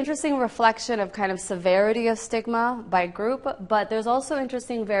this is an interesting reflection of kind of severity of stigma by group, but there's also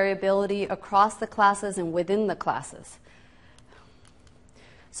interesting variability across the classes and within the classes.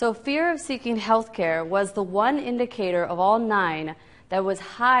 So fear of seeking healthcare was the one indicator of all 9 that was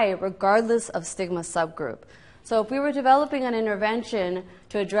high regardless of stigma subgroup. So if we were developing an intervention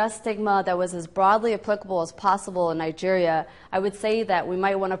to address stigma that was as broadly applicable as possible in Nigeria, I would say that we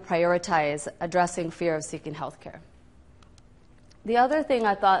might want to prioritize addressing fear of seeking healthcare. The other thing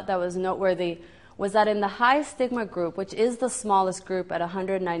I thought that was noteworthy was that in the high stigma group, which is the smallest group at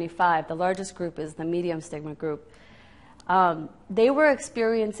 195, the largest group is the medium stigma group, they were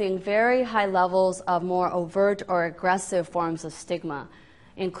experiencing very high levels of more overt or aggressive forms of stigma,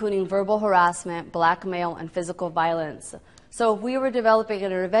 including verbal harassment, blackmail, and physical violence. So if we were developing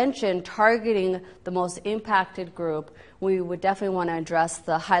an intervention targeting the most impacted group, we would definitely want to address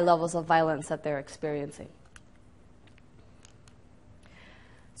the high levels of violence that they're experiencing.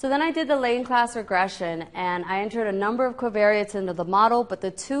 So then I did the latent class regression, and I entered a number of covariates into the model, but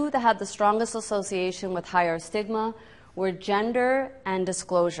the 2 that had the strongest association with higher stigma were gender and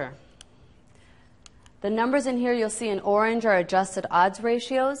disclosure. The numbers in here you'll see in orange are adjusted odds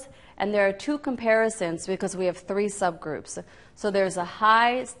ratios, and there are 2 comparisons because we have 3 subgroups. So there's a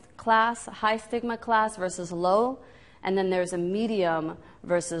high stigma class versus low, and then there's a medium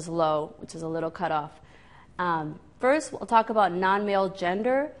versus low, which is a little cut off. First, we'll talk about non-male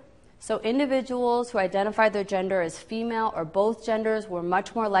gender. So individuals who identified their gender as female or both genders were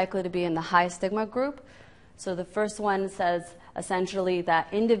much more likely to be in the high stigma group. So the first one says essentially that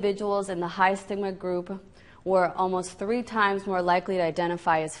individuals in the high stigma group were almost 3 times more likely to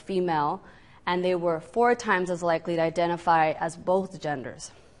identify as female, and they were 4 times as likely to identify as both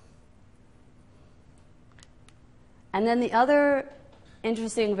genders. And then the other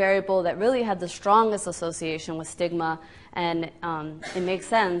interesting variable that really had the strongest association with stigma, and it makes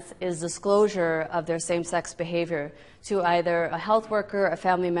sense, is disclosure of their same-sex behavior to either a health worker, a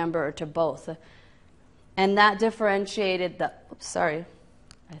family member, or to both. And that differentiated the,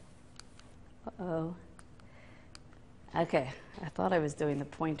 Okay, I thought I was doing the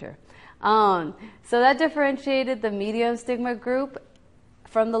pointer. So that differentiated the medium stigma group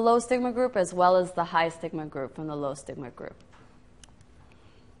from the low stigma group as well as the high stigma group from the low stigma group.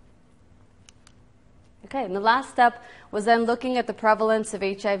 Okay, and the last step was then looking at the prevalence of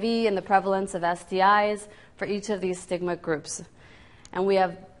HIV and the prevalence of STIs for each of these stigma groups. And we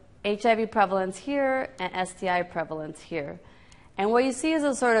have HIV prevalence here and STI prevalence here. And what you see is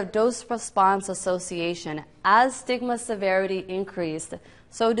a sort of dose-response association. As stigma severity increased,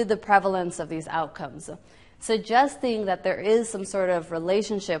 so did the prevalence of these outcomes, suggesting that there is some sort of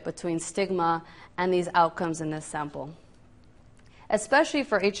relationship between stigma and these outcomes in this sample. Especially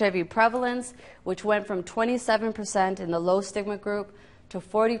for HIV prevalence, which went from 27% in the low stigma group to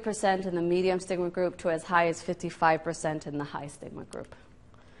 40% in the medium stigma group to as high as 55% in the high stigma group.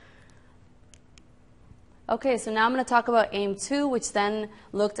 Okay, so now I'm going to talk about AIM-2, which then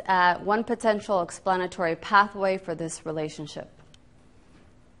looked at one potential explanatory pathway for this relationship.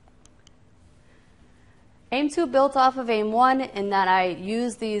 AIM-2 built off of AIM-1 in that I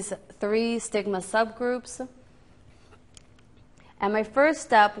used these 3 stigma subgroups. And my first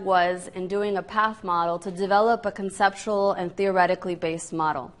step was in doing a path model to develop a conceptual and theoretically based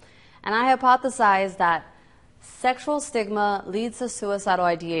model. And I hypothesized that sexual stigma leads to suicidal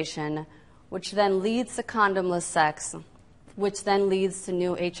ideation, which then leads to condomless sex, which then leads to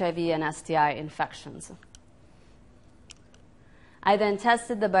new HIV and STI infections. I then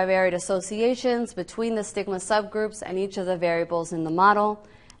tested the bivariate associations between the stigma subgroups and each of the variables in the model,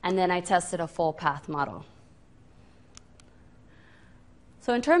 and then I tested a full path model.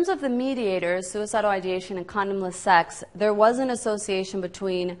 So in terms of the mediators, suicidal ideation and condomless sex, there was an association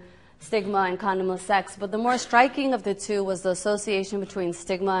between stigma and condomless sex, but the more striking of the two was the association between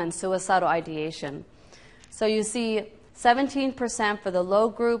stigma and suicidal ideation. So you see 17% for the low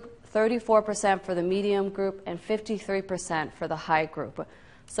group, 34% for the medium group, and 53% for the high group.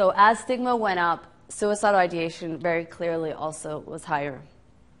 So as stigma went up, suicidal ideation very clearly also was higher.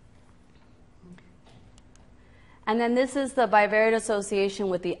 And then this is the bivariate association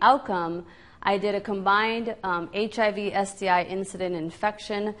with the outcome. I did a combined HIV, STI incident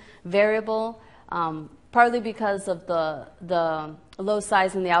infection variable, partly because of the low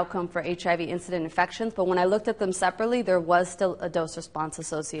size in the outcome for HIV incident infections. But when I looked at them separately, there was still a dose-response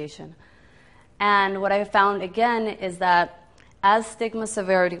association. And what I found, again, is that as stigma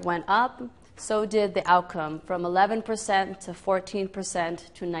severity went up, so did the outcome, from 11% to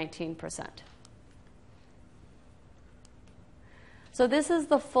 14% to 19%. So this is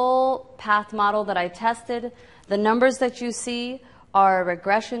the full path model that I tested. The numbers that you see are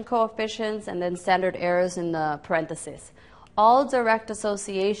regression coefficients and then standard errors in the parentheses. All direct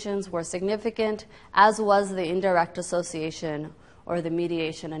associations were significant, as was the indirect association or the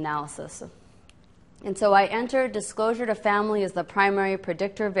mediation analysis. And so I entered disclosure to family as the primary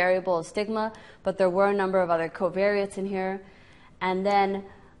predictor variable of stigma, but there were a number of other covariates in here. And then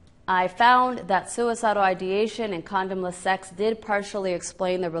I found that suicidal ideation and condomless sex did partially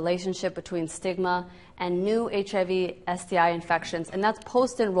explain the relationship between stigma and new HIV, STI infections, and that's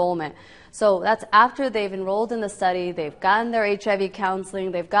post-enrollment. So that's after they've enrolled in the study, they've gotten their HIV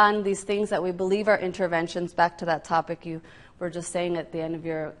counseling, they've gotten these things that we believe are interventions, back to that topic you were just saying at the end of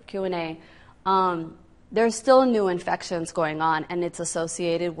your Q&A. There's still new infections going on, and it's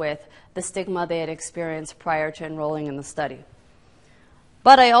associated with the stigma they had experienced prior to enrolling in the study.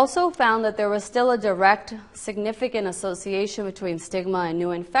 But I also found that there was still a direct, significant association between stigma and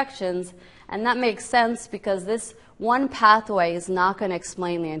new infections, and that makes sense because this one pathway is not going to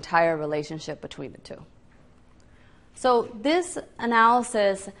explain the entire relationship between the two. So this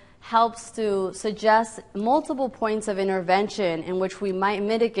analysis helps to suggest multiple points of intervention in which we might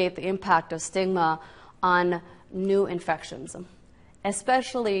mitigate the impact of stigma on new infections,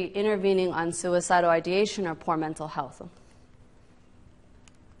 especially intervening on suicidal ideation or poor mental health.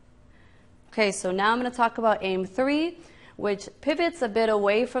 Okay, so now I'm going to talk about AIM-3, which pivots a bit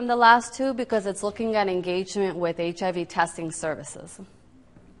away from the last two because it's looking at engagement with HIV testing services.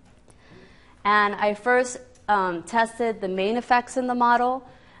 And I first tested the main effects in the model,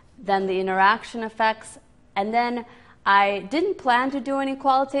 then the interaction effects, and then I didn't plan to do any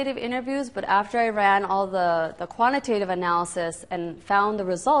qualitative interviews, but after I ran all the quantitative analysis and found the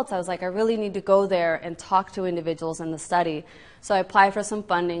results, I was like, I really need to go there and talk to individuals in the study. So I applied for some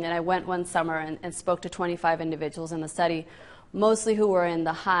funding, and I went one summer and spoke to 25 individuals in the study, mostly who were in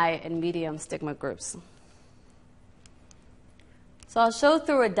the high and medium stigma groups. So I'll show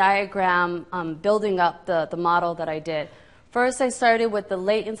through a diagram building up the model that I did. First, I started with the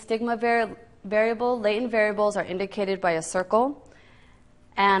latent stigma variable. Latent variables are indicated by a circle,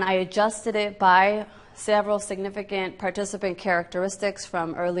 and I adjusted it by several significant participant characteristics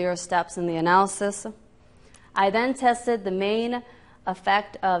from earlier steps in the analysis. I then tested the main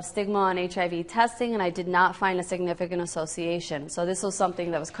effect of stigma on HIV testing, and I did not find a significant association. So this was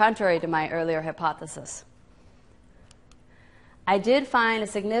something that was contrary to my earlier hypothesis. I did find a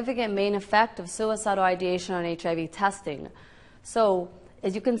significant main effect of suicidal ideation on HIV testing. So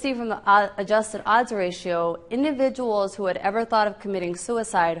as you can see from the adjusted odds ratio, individuals who had ever thought of committing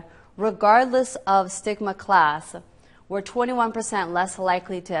suicide, regardless of stigma class, were 21% less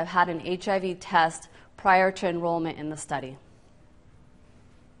likely to have had an HIV test prior to enrollment in the study.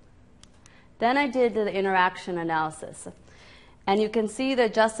 Then I did the interaction analysis. And you can see the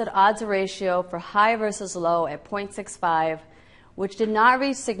adjusted odds ratio for high versus low at 0.65, which did not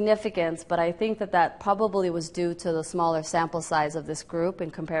reach significance, but I think that that probably was due to the smaller sample size of this group in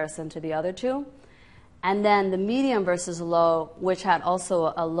comparison to the other two. And then the medium versus low, which had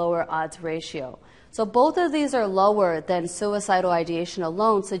also a lower odds ratio. So both of these are lower than suicidal ideation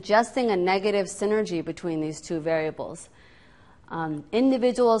alone, suggesting a negative synergy between these two variables.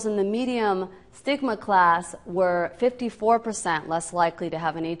 Individuals in the medium stigma class were 54% less likely to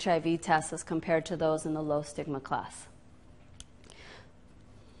have an HIV test as compared to those in the low stigma class.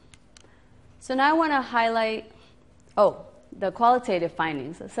 So now I want to highlight, the qualitative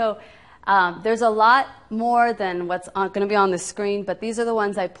findings. So there's a lot more than what's going to be on the screen, but these are the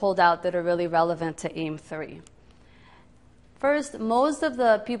ones I pulled out that are really relevant to AIM-3. First, most of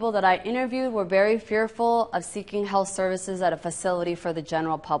the people that I interviewed were very fearful of seeking health services at a facility for the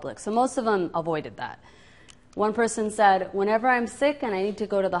general public. So most of them avoided that. One person said, whenever I'm sick and I need to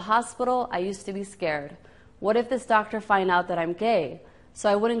go to the hospital, I used to be scared. What if this doctor find out that I'm gay? So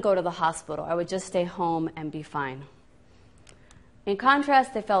I wouldn't go to the hospital. I would just stay home and be fine. In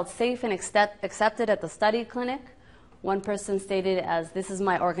contrast, they felt safe and accepted at the study clinic. One person stated it as, this is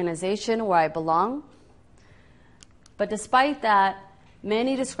my organization where I belong. But despite that,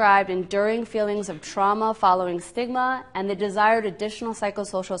 many described enduring feelings of trauma following stigma and they desired additional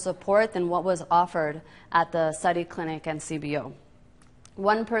psychosocial support than what was offered at the study clinic and CBO.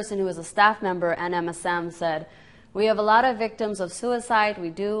 One person who was a staff member and MSM said, we have a lot of victims of suicide,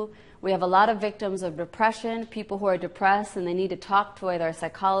 we do. We have a lot of victims of depression, people who are depressed and they need to talk to either a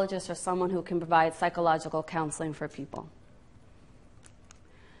psychologist or someone who can provide psychological counseling for people.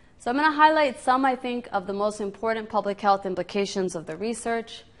 So I'm going to highlight some, I think, of the most important public health implications of the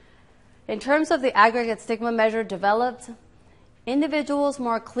research. In terms of the aggregate stigma measure developed, individuals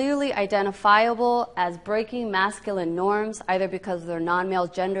more clearly identifiable as breaking masculine norms, either because of their non-male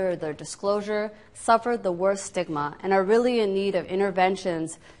gender or their disclosure, suffered the worst stigma and are really in need of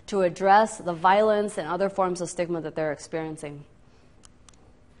interventions to address the violence and other forms of stigma that they're experiencing.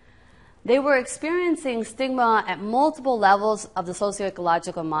 They were experiencing stigma at multiple levels of the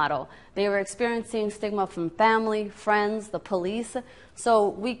socioecological model. They were experiencing stigma from family, friends, the police. So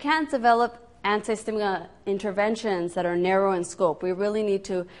we can't develop anti-stigma interventions that are narrow in scope. We really need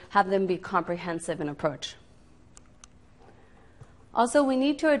to have them be comprehensive in approach. Also, we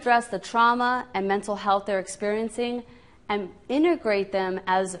need to address the trauma and mental health they're experiencing and integrate them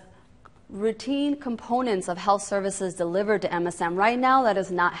as routine components of health services delivered to MSM. Right now, that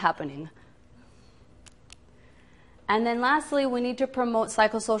is not happening. And then lastly, we need to promote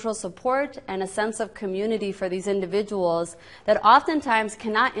psychosocial support and a sense of community for these individuals that oftentimes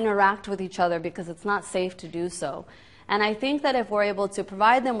cannot interact with each other because it's not safe to do so. And I think that if we're able to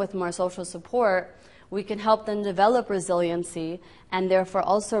provide them with more social support, we can help them develop resiliency and therefore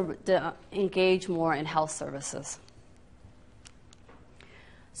also engage more in health services.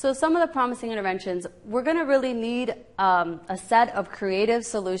 So some of the promising interventions, we're going to really need a set of creative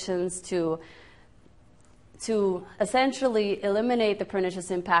solutions to essentially eliminate the pernicious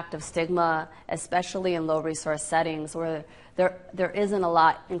impact of stigma, especially in low-resource settings where there isn't a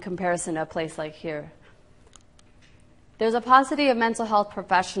lot in comparison to a place like here. There's a paucity of mental health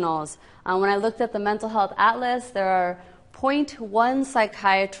professionals. When I looked at the Mental Health Atlas, there are 0.1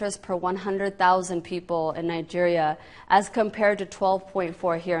 psychiatrists per 100,000 people in Nigeria as compared to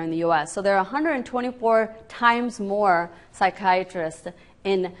 12.4 here in the US. So there are 124 times more psychiatrists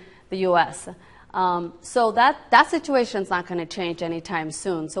in the US. So that situation is not going to change anytime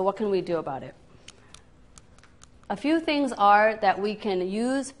soon. So what can we do about it? A few things are that we can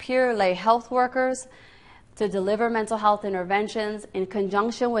use peer lay health workers to deliver mental health interventions in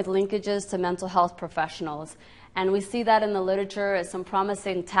conjunction with linkages to mental health professionals. And we see that in the literature as some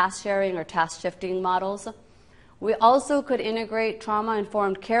promising task sharing or task shifting models. We also could integrate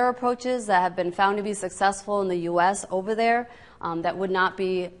trauma-informed care approaches that have been found to be successful in the US over there. That would not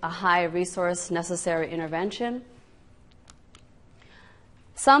be a high resource necessary intervention.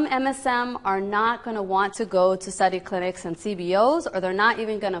 Some MSM are not going to want to go to study clinics and CBOs, or they're not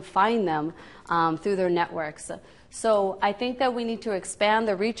even going to find them through their networks. So I think that we need to expand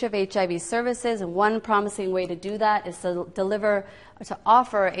the reach of HIV services, and one promising way to do that is to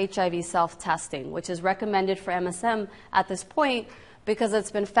offer HIV self-testing, which is recommended for MSM at this point because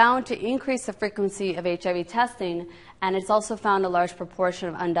it's been found to increase the frequency of HIV testing, and it's also found a large proportion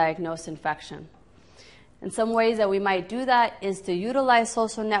of undiagnosed infection. And some ways that we might do that is to utilize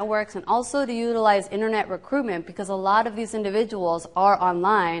social networks and also to utilize internet recruitment, because a lot of these individuals are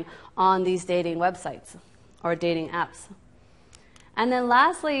online on these dating websites or dating apps. And then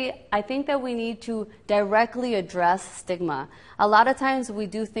lastly, I think that we need to directly address stigma. A lot of times we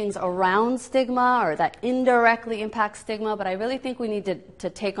do things around stigma or that indirectly impact stigma, but I really think we need to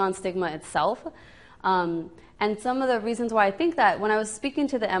take on stigma itself. And some of the reasons why I think that, when I was speaking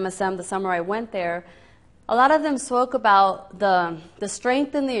to the MSM the summer I went there, a lot of them spoke about the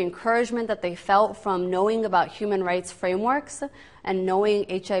strength and the encouragement that they felt from knowing about human rights frameworks and knowing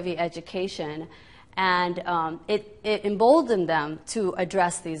HIV education. And it emboldened them to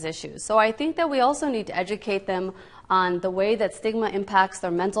address these issues. So I think that we also need to educate them on the way that stigma impacts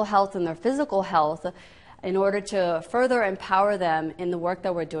their mental health and their physical health in order to further empower them in the work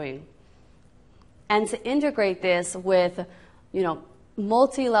that we're doing. And to integrate this with,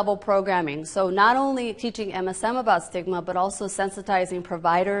 multi-level programming. So not only teaching MSM about stigma, but also sensitizing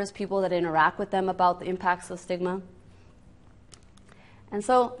providers, people that interact with them about the impacts of stigma. And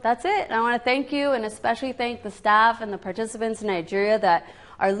so that's it. I want to thank you, and especially thank the staff and the participants in Nigeria that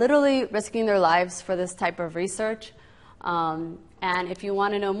are literally risking their lives for this type of research. And if you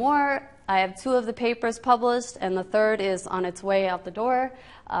want to know more, I have 2 of the papers published, and the 3rd is on its way out the door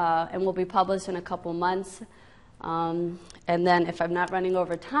and will be published in a couple months. And then if I'm not running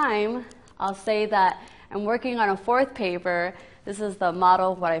over time, I'll say that I'm working on a 4th paper. This is the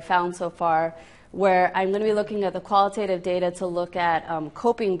model of what I found so far, where I'm going to be looking at the qualitative data to look at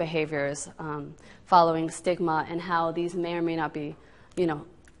coping behaviors following stigma and how these may or may not be,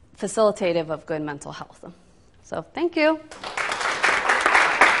 facilitative of good mental health. So thank you.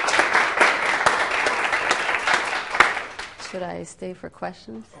 Should I stay for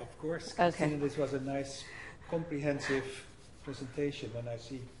questions? Of course. Okay. Cristina, this was a nice, comprehensive presentation, and I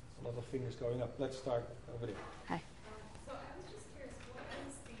see a lot of fingers going up. Let's start over there. Hi. So I was just curious,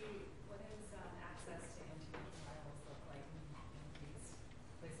 what is access to internet trials look like in these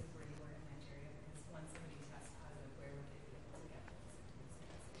places where you were in Nigeria? Because when somebody tests positive, where would they be able to get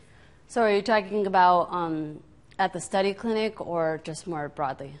those? So are you talking about at the study clinic or just more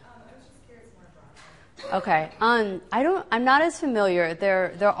broadly? I was just curious more broadly. Okay. I'm not as familiar.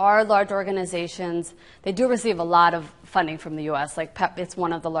 There are large organizations. They do receive a lot of funding from the U.S. Like PEP, it's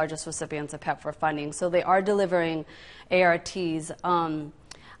one of the largest recipients of PEP for funding. So they are delivering ARTs. I'm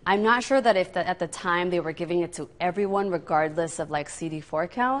not sure that if at the time they were giving it to everyone, regardless of like CD4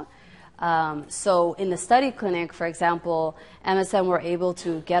 count. So in the study clinic, for example, MSM were able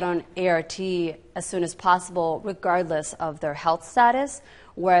to get on ART as soon as possible, regardless of their health status.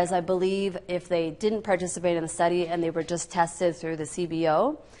 Whereas I believe if they didn't participate in the study and they were just tested through the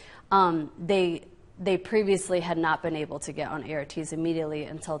CBO, they previously had not been able to get on ARTs immediately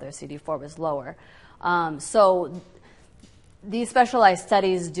until their CD4 was lower. So these specialized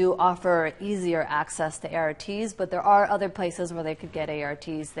studies do offer easier access to ARTs, but there are other places where they could get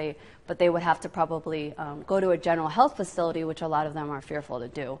ARTs, but they would have to probably go to a general health facility, which a lot of them are fearful to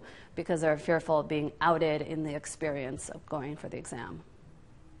do because they're fearful of being outed in the experience of going for the exam.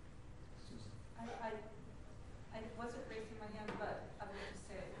 I wasn't raising my hand, but I would just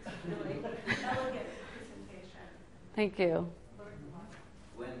say it was a really elegant presentation. Thank you.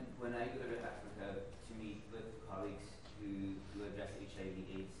 When I go to Africa to meet with colleagues who address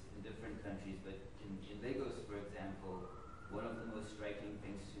HIV/AIDS in different countries, but in Lagos, for example, one of the most striking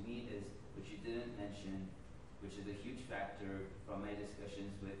things to me is, which you didn't mention, which is a huge factor from my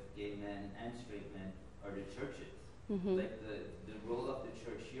discussions with gay men and straight men, are the churches. Mm-hmm. Like the role of the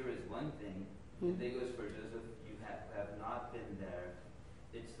church here is one thing. In Lagos, for those of you who have not been there,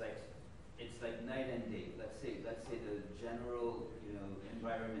 it's like night and day. Let's say the general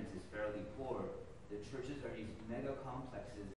environment is fairly poor. The churches are these mega complexes